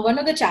 Now, one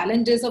of the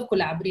challenges of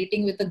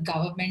collaborating with the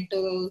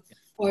governmental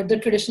or the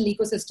traditional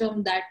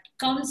ecosystem that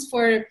comes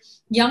for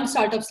young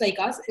startups like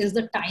us is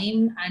the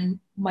time and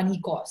money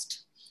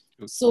cost.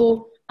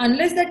 So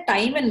unless the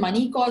time and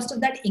money cost of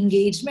that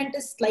engagement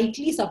is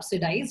slightly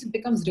subsidized, it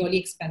becomes really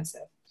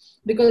expensive.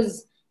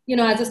 Because,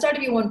 as a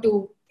startup, you want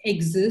to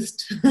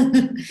exist.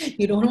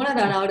 You don't want to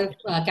run out of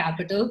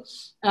capital.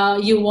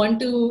 You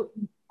want to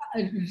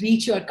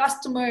reach your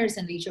customers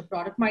and reach your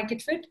product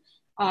market fit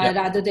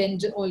rather than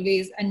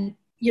always. And,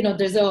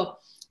 there's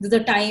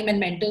a time and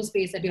mental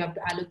space that you have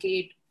to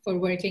allocate for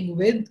working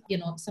with,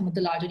 some of the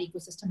larger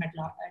ecosystem at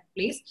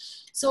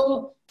place.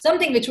 So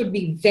something which would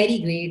be very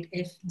great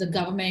if the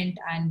government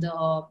and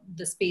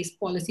the space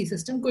policy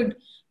system could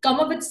come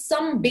up with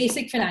some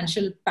basic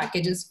financial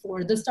packages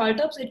for the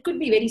startups. It could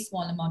be very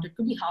small amount. It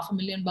could be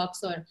 $500,000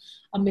 or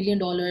 $1 million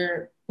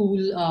pool,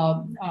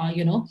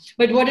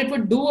 But what it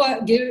would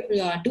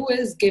do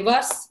is give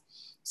us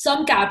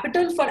some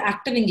capital for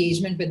active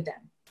engagement with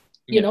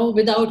them,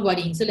 without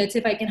worrying. So let's say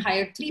if I can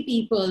hire 3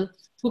 people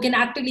who can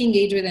actively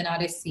engage with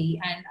NRSC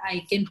and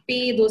I can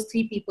pay those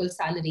 3 people's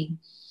salary,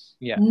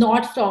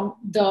 not from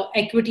the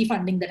equity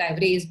funding that I've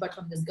raised, but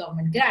from this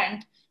government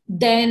grant,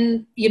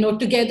 then,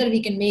 together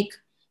we can make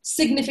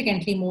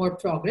significantly more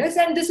progress.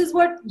 And this is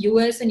what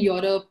US and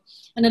Europe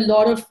and a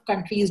lot of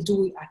countries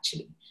do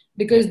actually,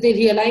 because they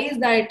realize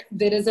that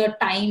there is a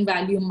time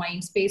value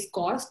mind space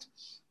cost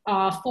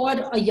for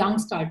a young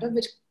startup,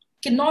 which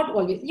cannot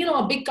always,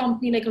 a big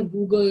company like a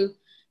Google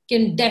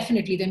can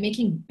definitely, they're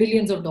making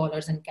billions of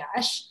dollars in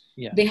cash.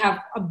 They have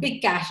a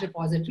big cash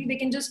repository. They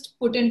can just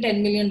put in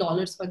 $10 million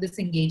for this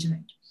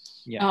engagement.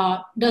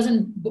 Even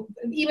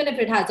if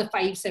it has a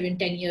 5, 7,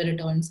 10-year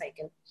return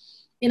cycle.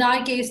 In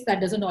our case,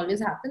 that doesn't always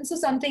happen. So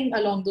something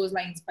along those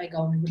lines by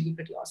government would be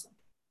pretty awesome.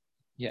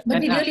 But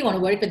we really want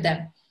to work with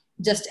them.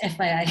 Just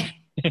FYI.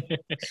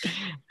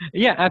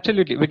 Yeah,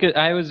 absolutely. Because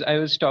I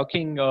was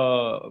talking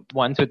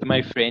once with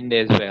my friend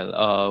as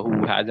well,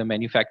 who has a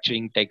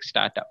manufacturing tech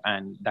startup,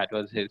 and that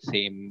was his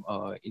same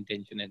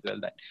intention as well,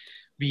 that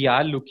we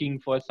are looking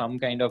for some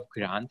kind of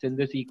grants in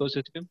this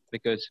ecosystem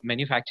because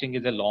manufacturing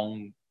is a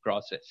long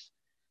process.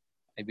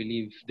 I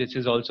believe this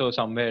is also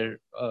somewhere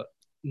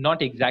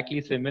not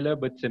exactly similar,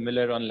 but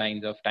similar on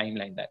lines of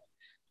timeline that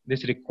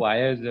this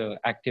requires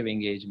active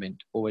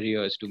engagement over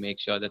years to make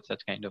sure that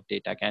such kind of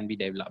data can be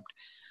developed.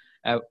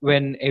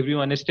 When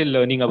everyone is still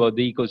learning about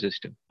the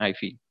ecosystem, I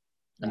feel.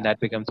 And that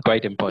becomes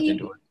quite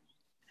important.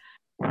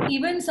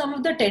 Even some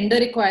of the tender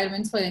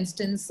requirements, for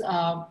instance,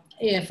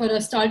 for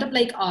a startup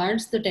like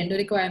ours, the tender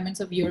requirements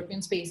of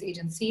European Space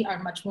Agency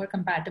are much more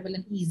compatible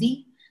and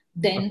easy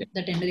than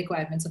the tender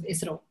requirements of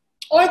ISRO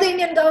or the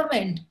Indian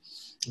government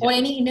or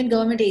any Indian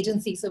government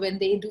agency. So when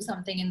they do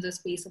something in the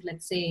space of,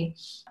 let's say,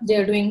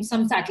 they're doing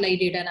some satellite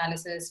data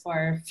analysis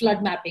for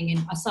flood mapping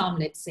in Assam,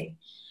 let's say,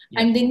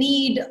 and they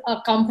need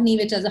a company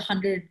which has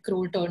 100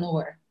 crore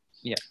turnover.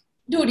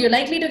 Dude, you're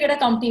likely to get a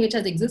company which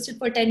has existed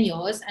for 10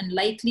 years and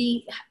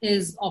likely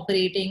is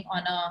operating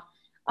on a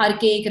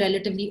archaic,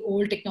 relatively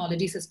old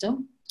technology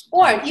system.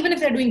 Or even if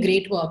they're doing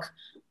great work,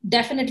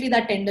 definitely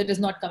that tender is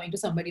not coming to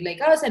somebody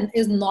like us and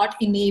is not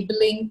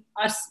enabling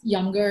us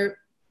younger,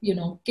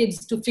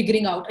 kids to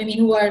figuring out,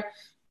 who are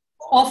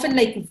often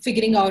like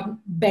figuring out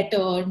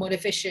better, more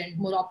efficient,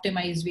 more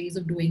optimized ways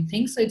of doing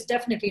things. So it's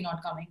definitely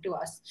not coming to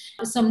us.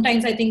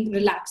 Sometimes I think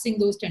relaxing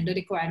those tender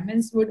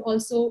requirements would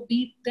also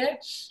be there.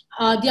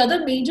 The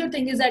other major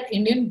thing is that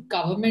Indian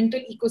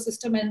governmental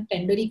ecosystem and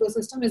tender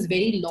ecosystem is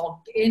very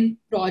locked in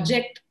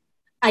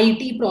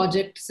IT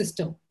project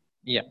system.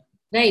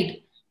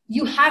 Right?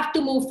 You have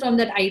to move from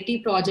that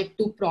IT project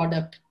to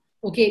product.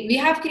 Okay, we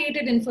have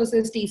created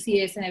Infosys,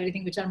 TCS, and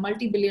everything, which are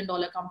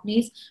multi-billion-dollar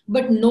companies,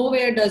 but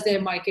nowhere does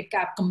their market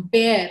cap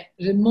compare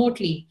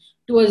remotely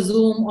to a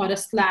Zoom or a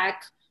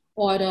Slack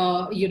or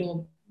a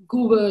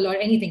Google or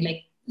anything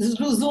like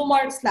Zoom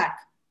or Slack.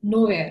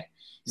 Nowhere.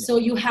 So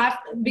you have,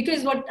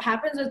 because what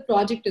happens with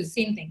project is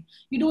the same thing.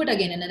 You do it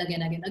again and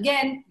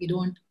again. You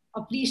don't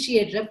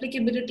appreciate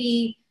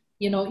replicability.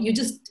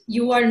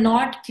 You are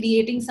not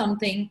creating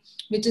something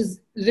which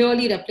is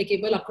really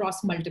replicable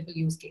across multiple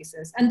use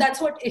cases. And that's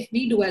what, if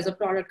we do as a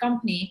product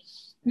company,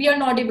 we are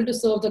not able to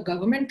serve the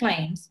government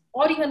clients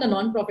or even the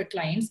non-profit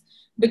clients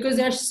because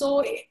they're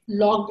so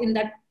logged in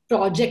that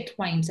project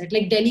mindset.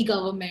 Like Delhi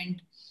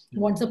government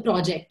wants a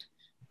project.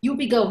 UP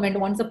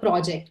government wants a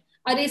project.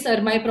 Arey sir,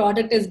 my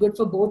product is good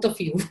for both of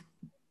you.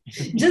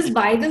 Just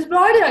buy this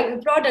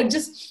product.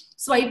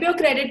 Just swipe your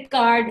credit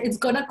card. It's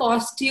going to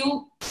cost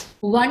you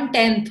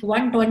 1/10,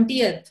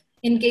 1/20th,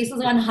 in cases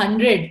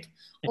 100th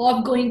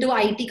of going to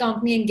IT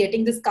company and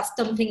getting this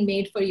custom thing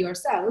made for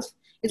yourself.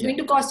 It's going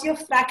to cost you a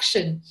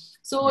fraction.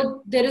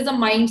 So there is a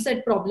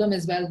mindset problem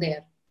as well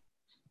there.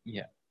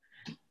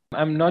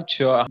 I'm not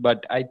sure,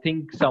 but I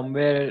think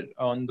somewhere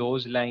on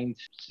those lines,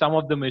 some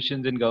of the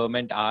missions in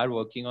government are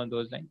working on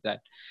those lines,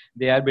 that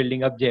they are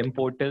building up GEM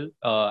portal,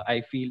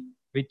 I feel,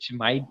 which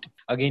might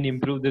again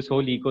improve this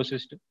whole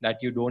ecosystem, that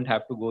you don't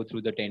have to go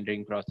through the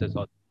tendering process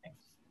all the time.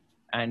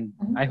 And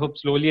I hope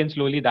slowly and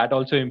slowly that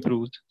also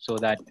improves so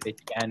that it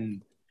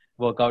can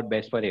work out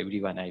best for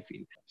everyone, I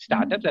feel.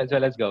 Startups as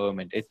well as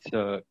government. It's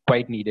a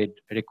quite needed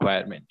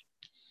requirement.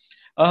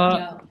 Uh,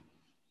 Yeah.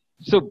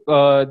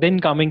 so then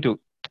coming to,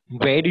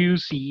 where do you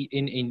see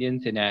in Indian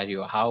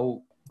scenario,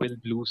 how will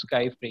Blue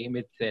Sky frame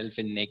itself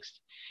in next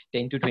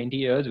 10 to 20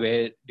 years?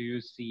 Where do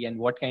you see, and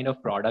what kind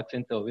of products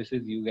and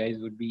services you guys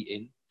would be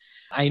in?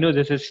 I know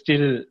this is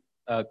still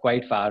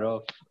quite far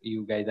off.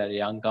 You guys are a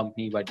young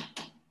company, but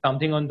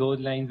something on those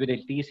lines will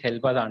at least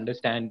help us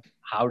understand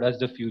how does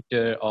the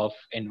future of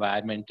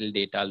environmental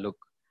data look.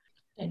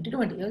 10 to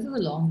 20 years is a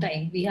long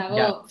time. We have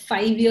Yeah. a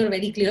 5-year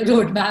very clear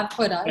roadmap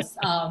for us.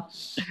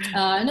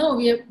 No,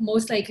 we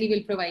most likely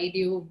will provide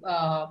you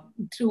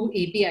through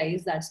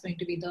APIs. That's going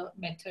to be the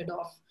method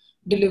of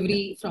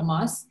delivery from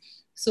us.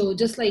 So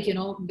just like,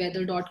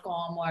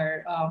 weather.com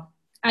or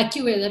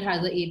AccuWeather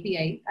has an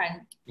API,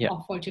 and Yeah.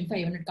 of Fortune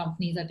 500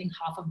 companies, I think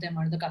half of them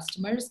are the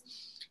customers.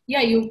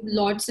 Yeah, you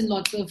lots and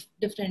lots of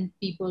different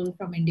people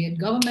from Indian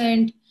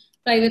government,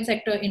 private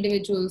sector,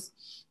 individuals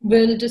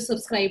will just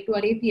subscribe to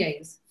our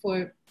APIs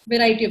for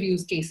variety of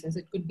use cases.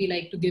 It could be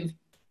like to give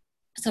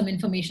some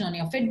information on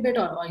your Fitbit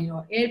or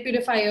your air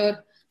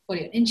purifier for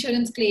your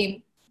insurance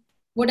claim,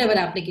 whatever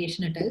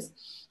application it is.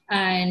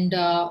 And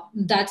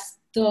that's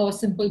the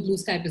simple Blue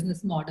Sky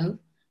business model.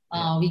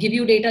 We give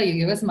you data, you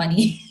give us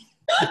money.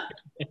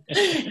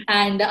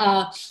 And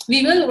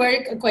we will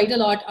work quite a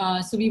lot.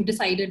 So we've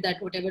decided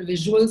that whatever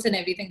visuals and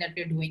everything that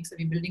we're doing, so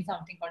we're building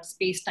something called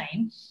Space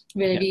Time,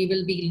 where we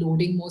will be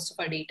loading most of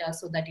our data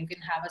so that you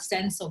can have a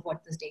sense of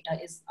what this data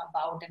is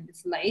about and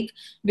it's like.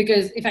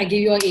 Because if I give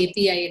you an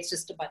API, it's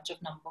just a bunch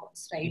of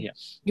numbers, right?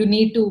 You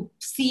need to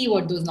see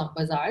what those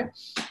numbers are.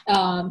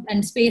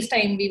 And Space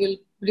Time, we will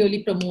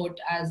really promote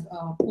as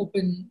an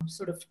open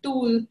sort of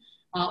tool,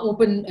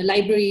 open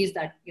libraries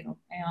that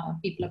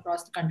people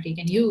across the country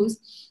can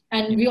use.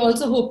 And we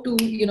also hope to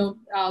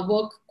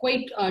work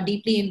quite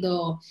deeply in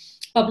the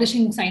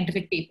publishing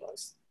scientific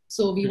papers.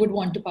 So we would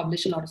want to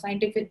publish a lot of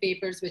scientific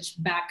papers which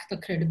back the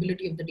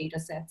credibility of the data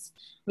sets,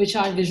 which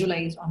are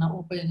visualized on an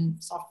open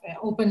software,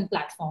 open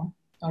platform,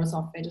 not a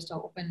software, just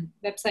an open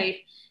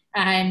website.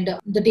 And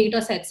the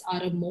data sets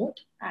are a moat,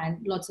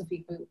 and lots of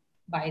people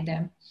buy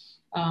them.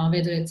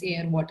 Whether it's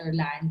air, water,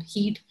 land,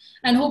 heat.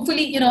 And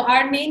hopefully,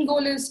 our main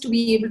goal is to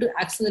be able to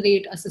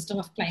accelerate a system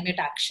of climate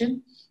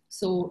action.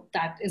 So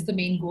that is the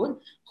main goal.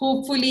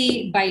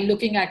 Hopefully, by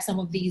looking at some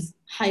of these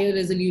higher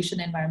resolution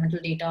environmental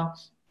data,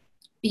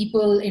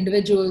 people,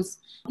 individuals,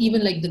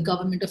 even like the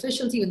government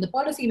officials, even the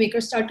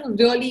policymakers start to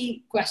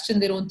really question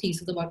their own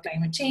thesis about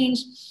climate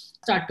change,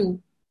 start to,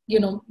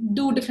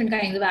 do different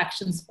kinds of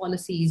actions,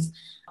 policies,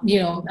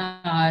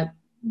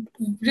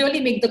 really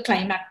make the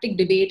climactic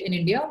debate in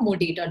India more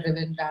data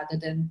driven rather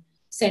than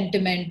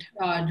sentiment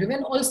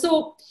driven.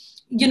 Also,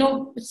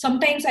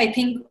 sometimes I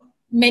think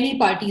many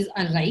parties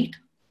are right.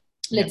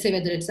 Let's say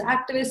whether it's the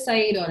activist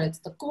side or it's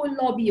the coal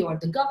lobby or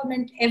the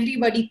government,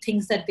 everybody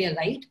thinks that they're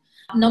right.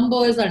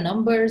 Numbers are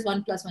numbers.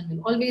 1 + 1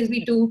 will always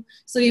be 2.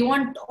 So we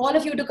want all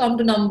of you to come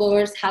to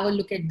numbers, have a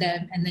look at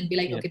them, and then be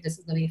like, okay, this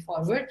is the way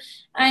forward.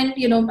 And,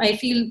 I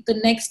feel the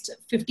next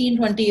 15,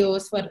 20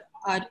 years for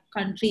our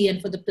country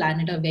and for the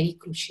planet are very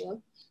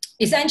crucial.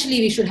 Essentially,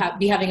 we should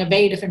be having a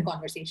very different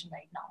conversation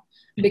right now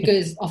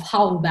because of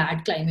how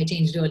bad climate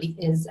change really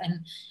is.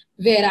 And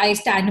where I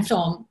stand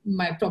from,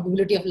 my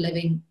probability of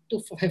living to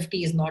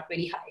 50 is not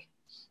very high.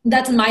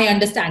 That's my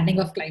understanding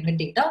of climate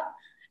data.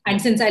 And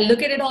since I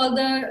look at it all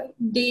the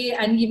day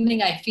and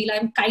evening, I feel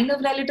I'm kind of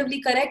relatively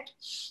correct.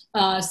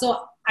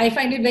 So I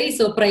find it very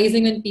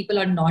surprising when people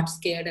are not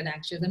scared and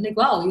anxious. I'm like,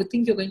 wow, you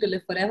think you're going to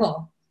live forever?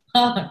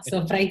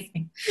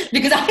 Surprising.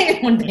 Because I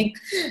don't think,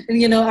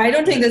 I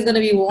don't think there's going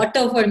to be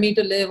water for me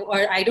to live,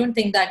 or I don't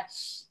think that,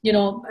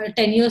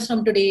 10 years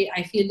from today,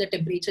 I feel the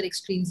temperature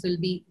extremes will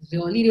be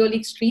really, really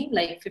extreme,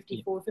 like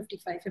 54,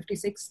 55,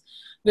 56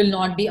 will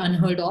not be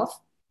unheard of.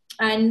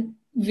 And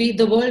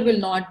the world will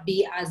not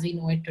be as we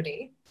know it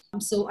today.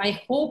 So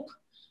I hope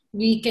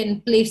we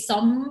can play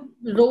some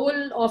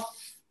role of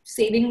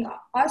saving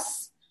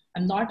us.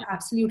 I'm not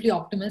absolutely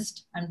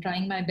optimist. I'm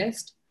trying my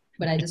best,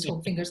 but I just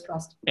hope, fingers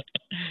crossed.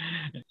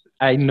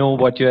 I know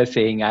what you are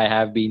saying. I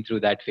have been through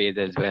that phase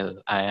as well.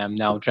 I am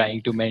now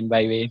trying to mend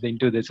my ways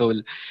into this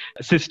whole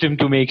system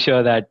to make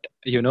sure that,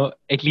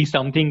 at least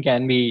something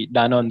can be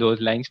done on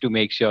those lines to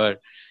make sure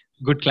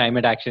good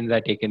climate actions are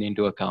taken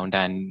into account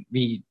and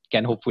we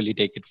can hopefully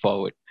take it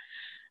forward.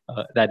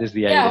 That is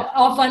the idea. Yeah,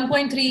 of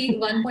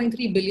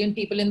 1.3 billion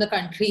people in the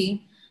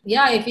country.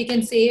 Yeah, if we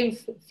can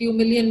save a few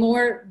million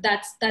more,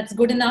 that's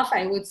good enough,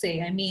 I would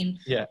say. I mean,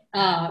 there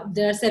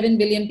are 7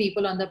 billion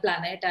people on the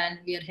planet, and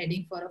we are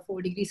heading for a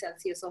 4 degrees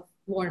Celsius of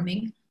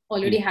warming.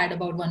 Already had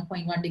about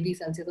 1.1 degrees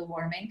Celsius of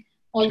warming.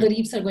 All the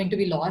reefs are going to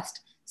be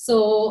lost.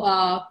 So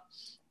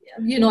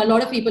a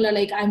lot of people are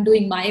like, I'm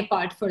doing my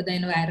part for the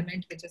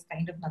environment, which is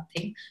kind of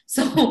nothing.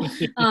 So,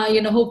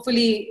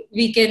 hopefully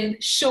we can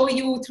show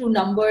you through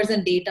numbers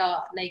and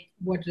data, like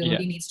what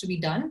really needs to be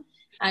done,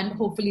 and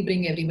hopefully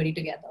bring everybody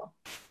together.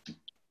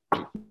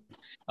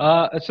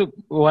 So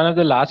one of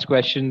the last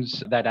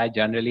questions that I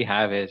generally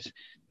have is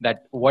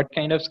that what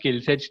kind of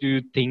skill sets do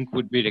you think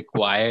would be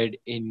required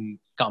in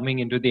coming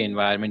into the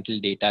environmental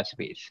data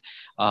space?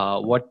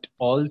 What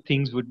all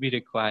things would be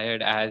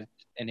required as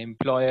an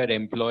employer,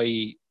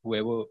 employee,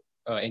 whoever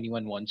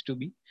anyone wants to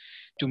be,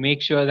 to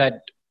make sure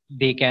that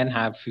they can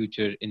have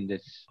future in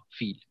this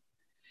field?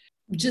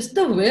 Just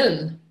the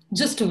will.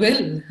 Just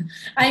will.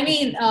 I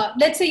mean,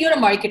 let's say you're a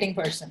marketing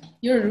person.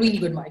 You're a really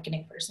good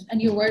marketing person, and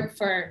you work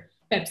for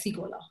Pepsi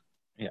Cola.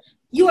 Yeah.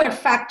 You are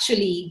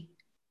factually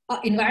an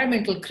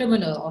environmental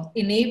criminal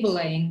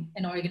enabling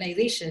an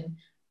organization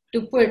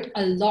to put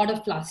a lot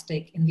of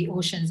plastic in the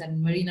oceans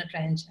and Marina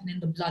Trench and in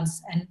the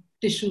bloods and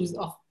tissues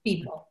of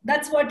people.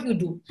 That's what you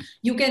do.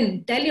 You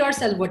can tell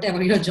yourself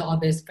whatever your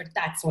job is, but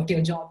that's what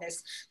your job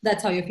is.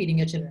 That's how you're feeding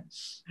your children.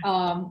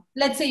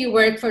 Let's say you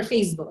work for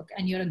Facebook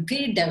and you're a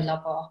great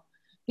developer.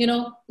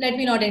 Let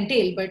me not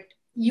entail, but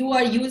you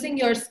are using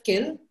your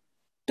skill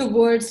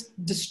towards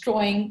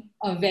destroying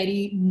a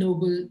very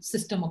noble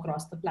system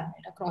across the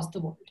planet, across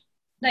the world.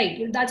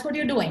 Right? That's what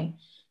you're doing.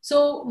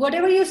 So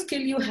whatever your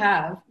skill you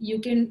have, you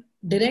can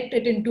direct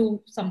it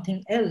into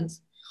something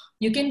else.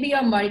 You can be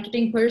a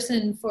marketing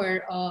person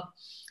for,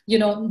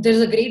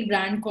 there's a great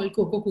brand called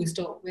Coco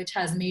Gusto, which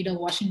has made a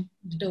washing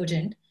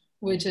detergent,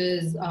 which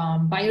is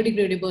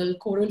biodegradable,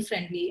 coral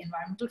friendly,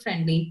 environmental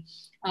friendly,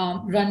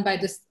 run by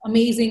this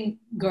amazing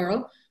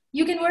girl.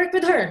 You can work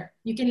with her.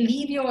 You can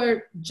leave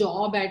your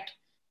job at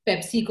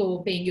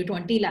PepsiCo paying you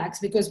 20 lakhs,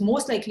 because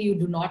most likely you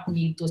do not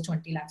need those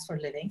 20 lakhs for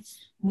living.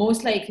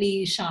 Most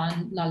likely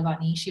Shan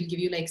Lalwani, she'll give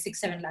you like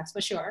 6-7 lakhs for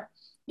sure.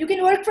 You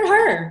can work for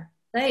her,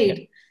 right?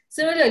 Yeah.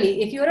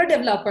 Similarly, if you're a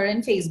developer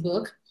in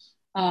Facebook,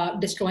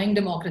 destroying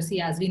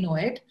democracy as we know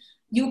it,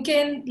 you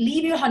can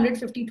leave your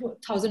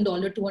 $150,000,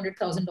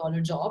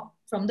 $200,000 job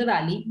from the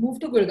valley, move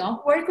to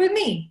Gurgaon, work with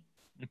me.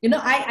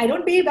 I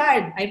don't pay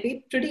bad. I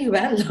pay pretty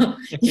well,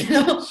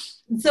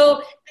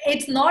 So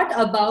it's not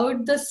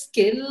about the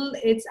skill.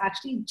 It's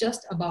actually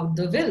just about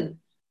the will.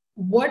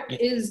 What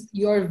is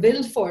your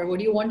will for? What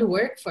do you want to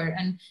work for?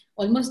 And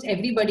almost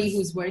everybody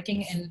who's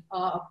working in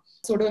a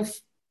sort of,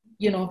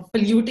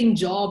 polluting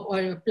job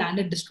or a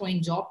planet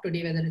destroying job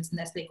today, whether it's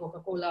Nestle,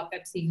 Coca-Cola,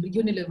 Pepsi,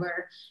 Unilever,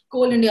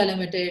 Coal India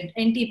Limited,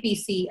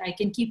 NTPC, I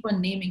can keep on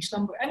naming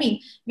Schlumberger. I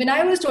mean, when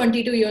I was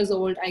 22 years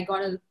old, I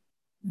got a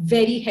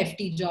very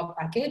hefty job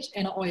package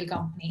in an oil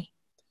company.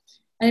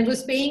 And it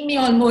was paying me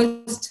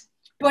almost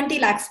 20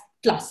 lakhs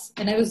plus.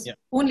 And I was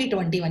only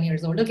 21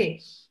 years old. Okay.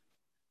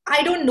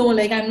 I don't know,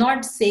 I'm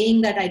not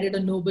saying that I did a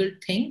noble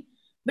thing,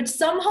 but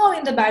somehow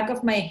in the back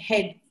of my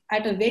head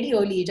at a very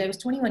early age, I was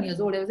 21 years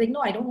old. I was like, no,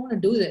 I don't want to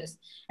do this.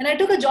 And I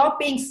took a job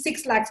paying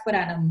 6 lakhs per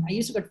annum. I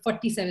used to get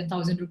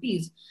 47,000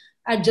 rupees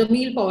at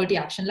Jameel Poverty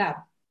Action Lab.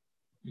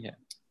 Yeah.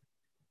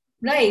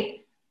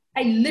 Right.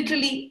 I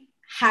literally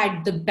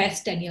had the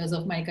best 10 years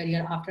of my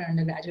career after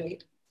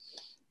undergraduate,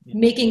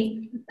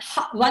 making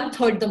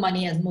 1/3 the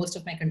money as most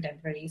of my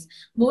contemporaries.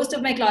 Most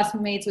of my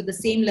classmates with the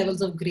same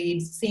levels of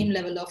grades, same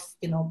level of,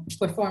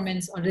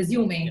 performance or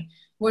resume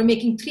were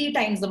making 3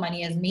 times the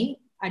money as me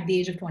at the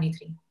age of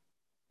 23.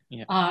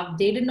 Yeah.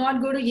 They did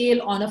not go to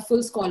Yale on a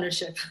full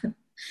scholarship.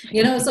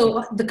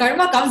 So the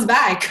karma comes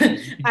back.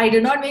 I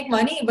did not make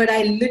money, but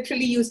I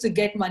literally used to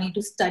get money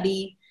to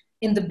study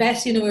in the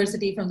best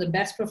university from the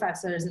best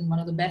professors in one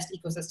of the best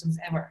ecosystems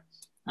ever.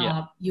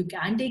 Yeah. You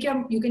can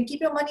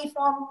keep your money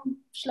from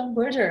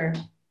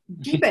Schlumberger.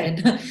 Keep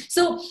it.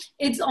 So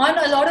it's on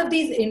a lot of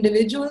these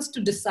individuals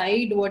to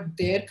decide what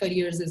their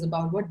careers is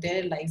about, what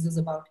their lives is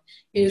about.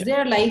 Is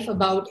their life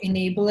about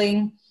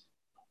enabling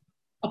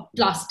a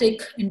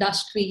plastic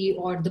industry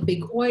or the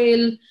big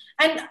oil?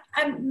 And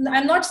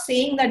I'm not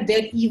saying that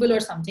they're evil or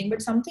something,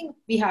 but something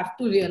we have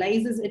to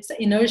realize is it's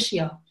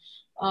inertia.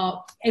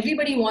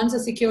 Everybody wants a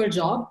secure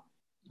job.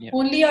 Yeah.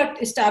 Only an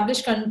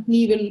established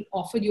company will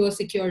offer you a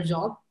secure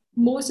job.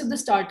 Most of the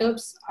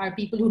startups are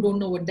people who don't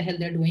know what the hell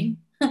they're doing.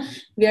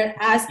 We are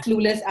as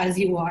clueless as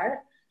you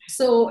are.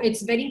 So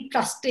it's very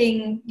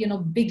trusting,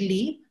 big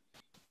leap.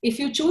 If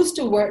you choose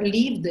to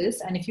leave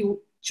this, and if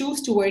you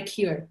choose to work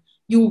here,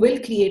 you will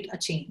create a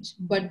change.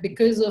 But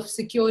because of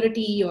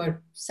security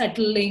or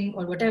settling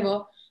or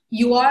whatever,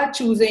 you are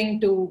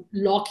choosing to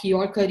lock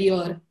your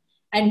career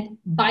and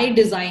by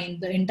design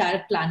the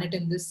entire planet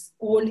in this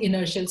old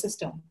inertial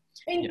system.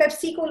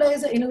 Pepsi Cola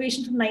is an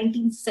innovation from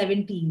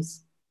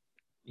 1970s.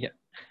 Yeah.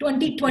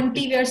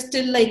 2020, we are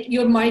still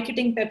you're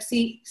marketing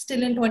Pepsi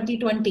still in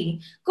 2020.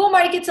 Go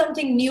market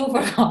something new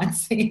for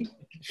God's sake.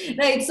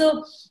 Right.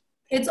 So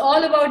it's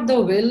all about the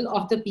will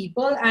of the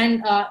people.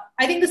 And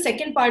I think the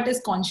second part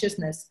is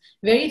consciousness.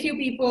 Very few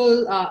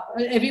people,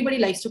 everybody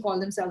likes to call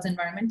themselves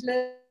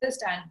environmentalist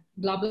and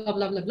blah, blah,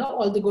 blah, blah, blah,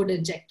 all the good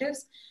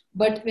adjectives.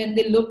 But when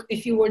they look,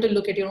 if you were to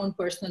look at your own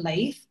personal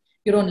life,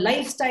 your own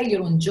lifestyle,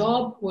 your own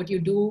job, what you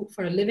do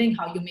for a living,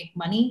 how you make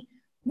money,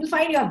 you'll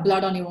find you have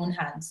blood on your own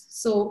hands.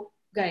 So,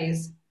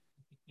 guys,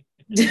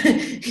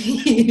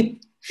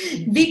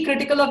 be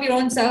critical of your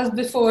own selves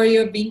before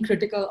you're being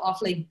critical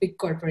of like big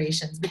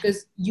corporations,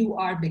 because you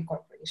are big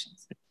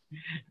corporations.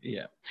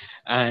 Yeah.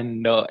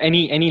 And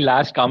any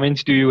last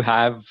comments do you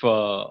have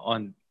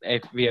on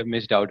if we have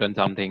missed out on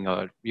something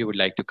or you would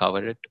like to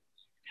cover it?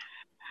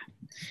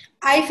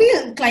 I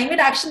feel climate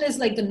action is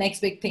like the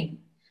next big thing.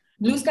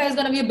 Blue Sky is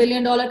going to be $1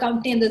 billion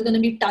company, and there's going to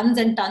be tons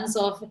and tons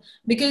of,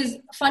 because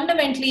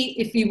fundamentally,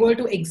 if we were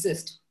to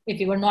exist, if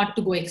we were not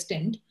to go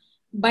extinct,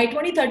 by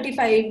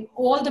 2035,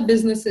 all the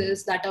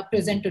businesses that are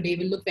present today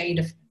will look very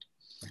different.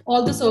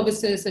 All the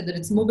services, whether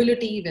it's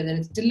mobility, whether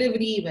it's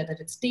delivery, whether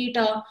it's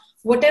data,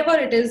 whatever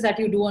it is that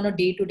you do on a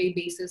day-to-day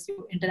basis,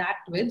 you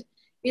interact with,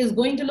 is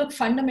going to look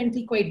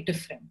fundamentally quite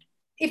different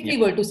if we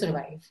were to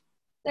survive,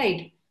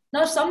 right?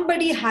 Now,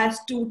 somebody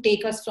has to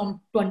take us from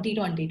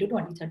 2020 to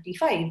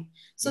 2035.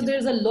 So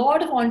there's a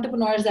lot of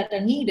entrepreneurs that are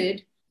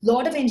needed, a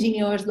lot of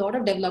engineers, a lot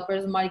of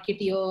developers,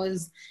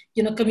 marketeers,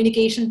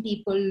 communication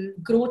people,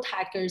 growth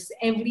hackers,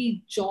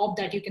 every job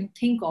that you can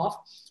think of,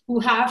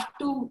 who have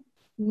to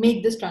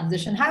make this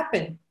transition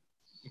happen.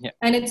 Yeah.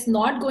 And it's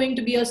not going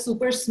to be a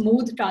super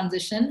smooth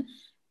transition.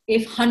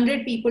 If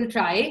 100 people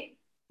try,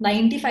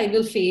 95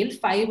 will fail,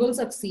 5 will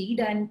succeed,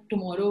 and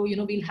tomorrow,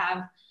 we'll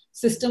have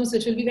systems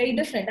which will be very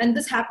different. And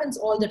this happens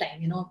all the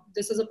time.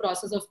 This is a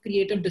process of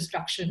creative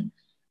destruction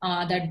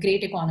that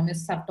great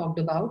economists have talked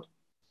about.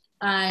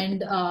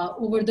 And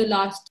over the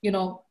last,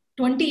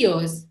 20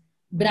 years,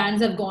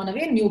 brands have gone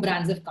away and new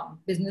brands have come.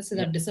 Businesses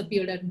have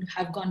disappeared and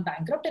have gone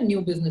bankrupt, and new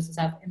businesses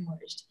have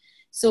emerged.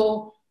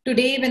 So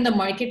today, when the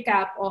market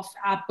cap of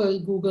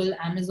Apple, Google,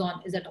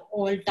 Amazon is at an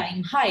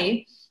all-time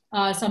high,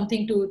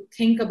 something to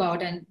think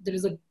about. And there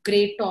is a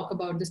great talk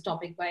about this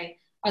topic by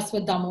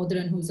Aswath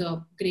Damodaran, who's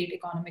a great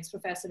economics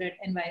professor at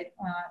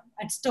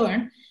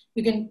Stern.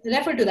 You can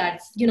refer to that.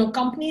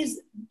 Companies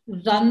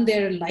run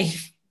their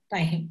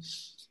lifetime,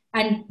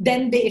 and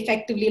then they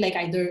effectively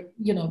either,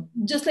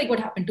 just like what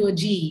happened to a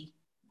GE,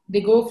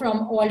 they go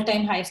from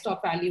all-time high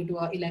stock value to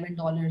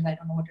 $11. I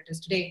don't know what it is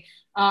today.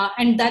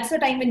 And that's the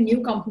time when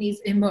new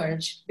companies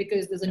emerge,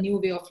 because there's a new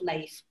way of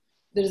life.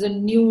 There's a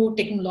new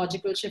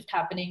technological shift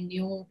happening,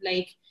 new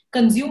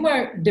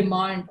consumer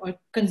demand or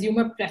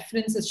consumer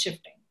preference is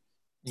shifting.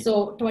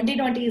 So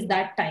 2020 is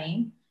that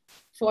time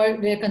for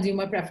where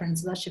consumer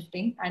preferences are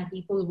shifting and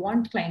people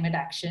want climate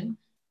action.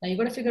 Now you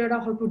got to figure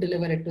out how to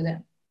deliver it to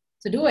them.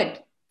 So do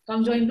it.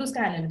 Come join Blue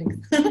Sky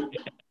Analytics.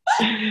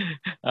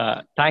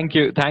 Thank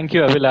you,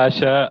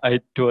 Abhilasha.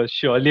 It was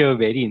surely a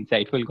very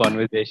insightful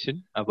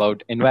conversation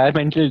about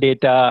environmental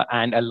data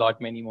and a lot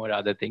many more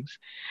other things.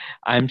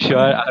 I'm sure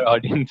our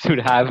audience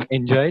would have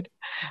enjoyed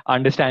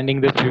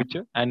understanding the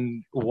future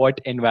and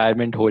what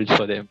environment holds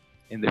for them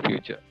in the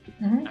future.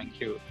 Thank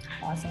you.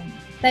 Awesome.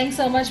 Thanks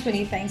so much,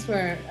 Puneet. Thanks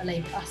for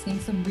asking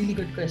some really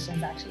good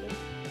questions, actually.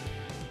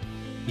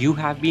 You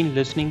have been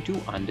listening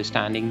to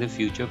Understanding the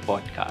Future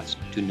podcast.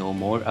 To know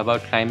more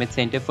about Climate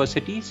Center for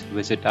Cities,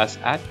 visit us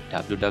at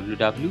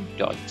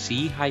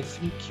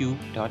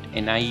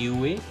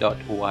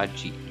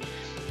www.c-q.niua.org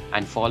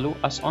and follow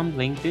us on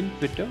LinkedIn,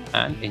 Twitter,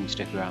 and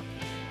Instagram.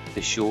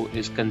 The show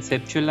is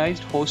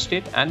conceptualized,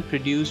 hosted, and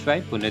produced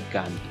by Puneet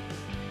Gandhi.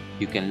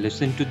 You can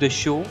listen to the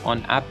show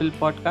on Apple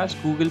Podcast,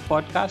 Google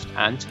Podcast,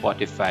 and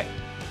Spotify.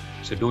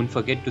 So don't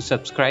forget to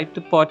subscribe to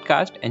the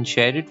podcast and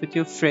share it with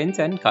your friends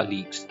and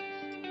colleagues.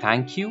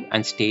 Thank you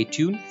and stay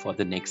tuned for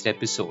the next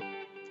episode.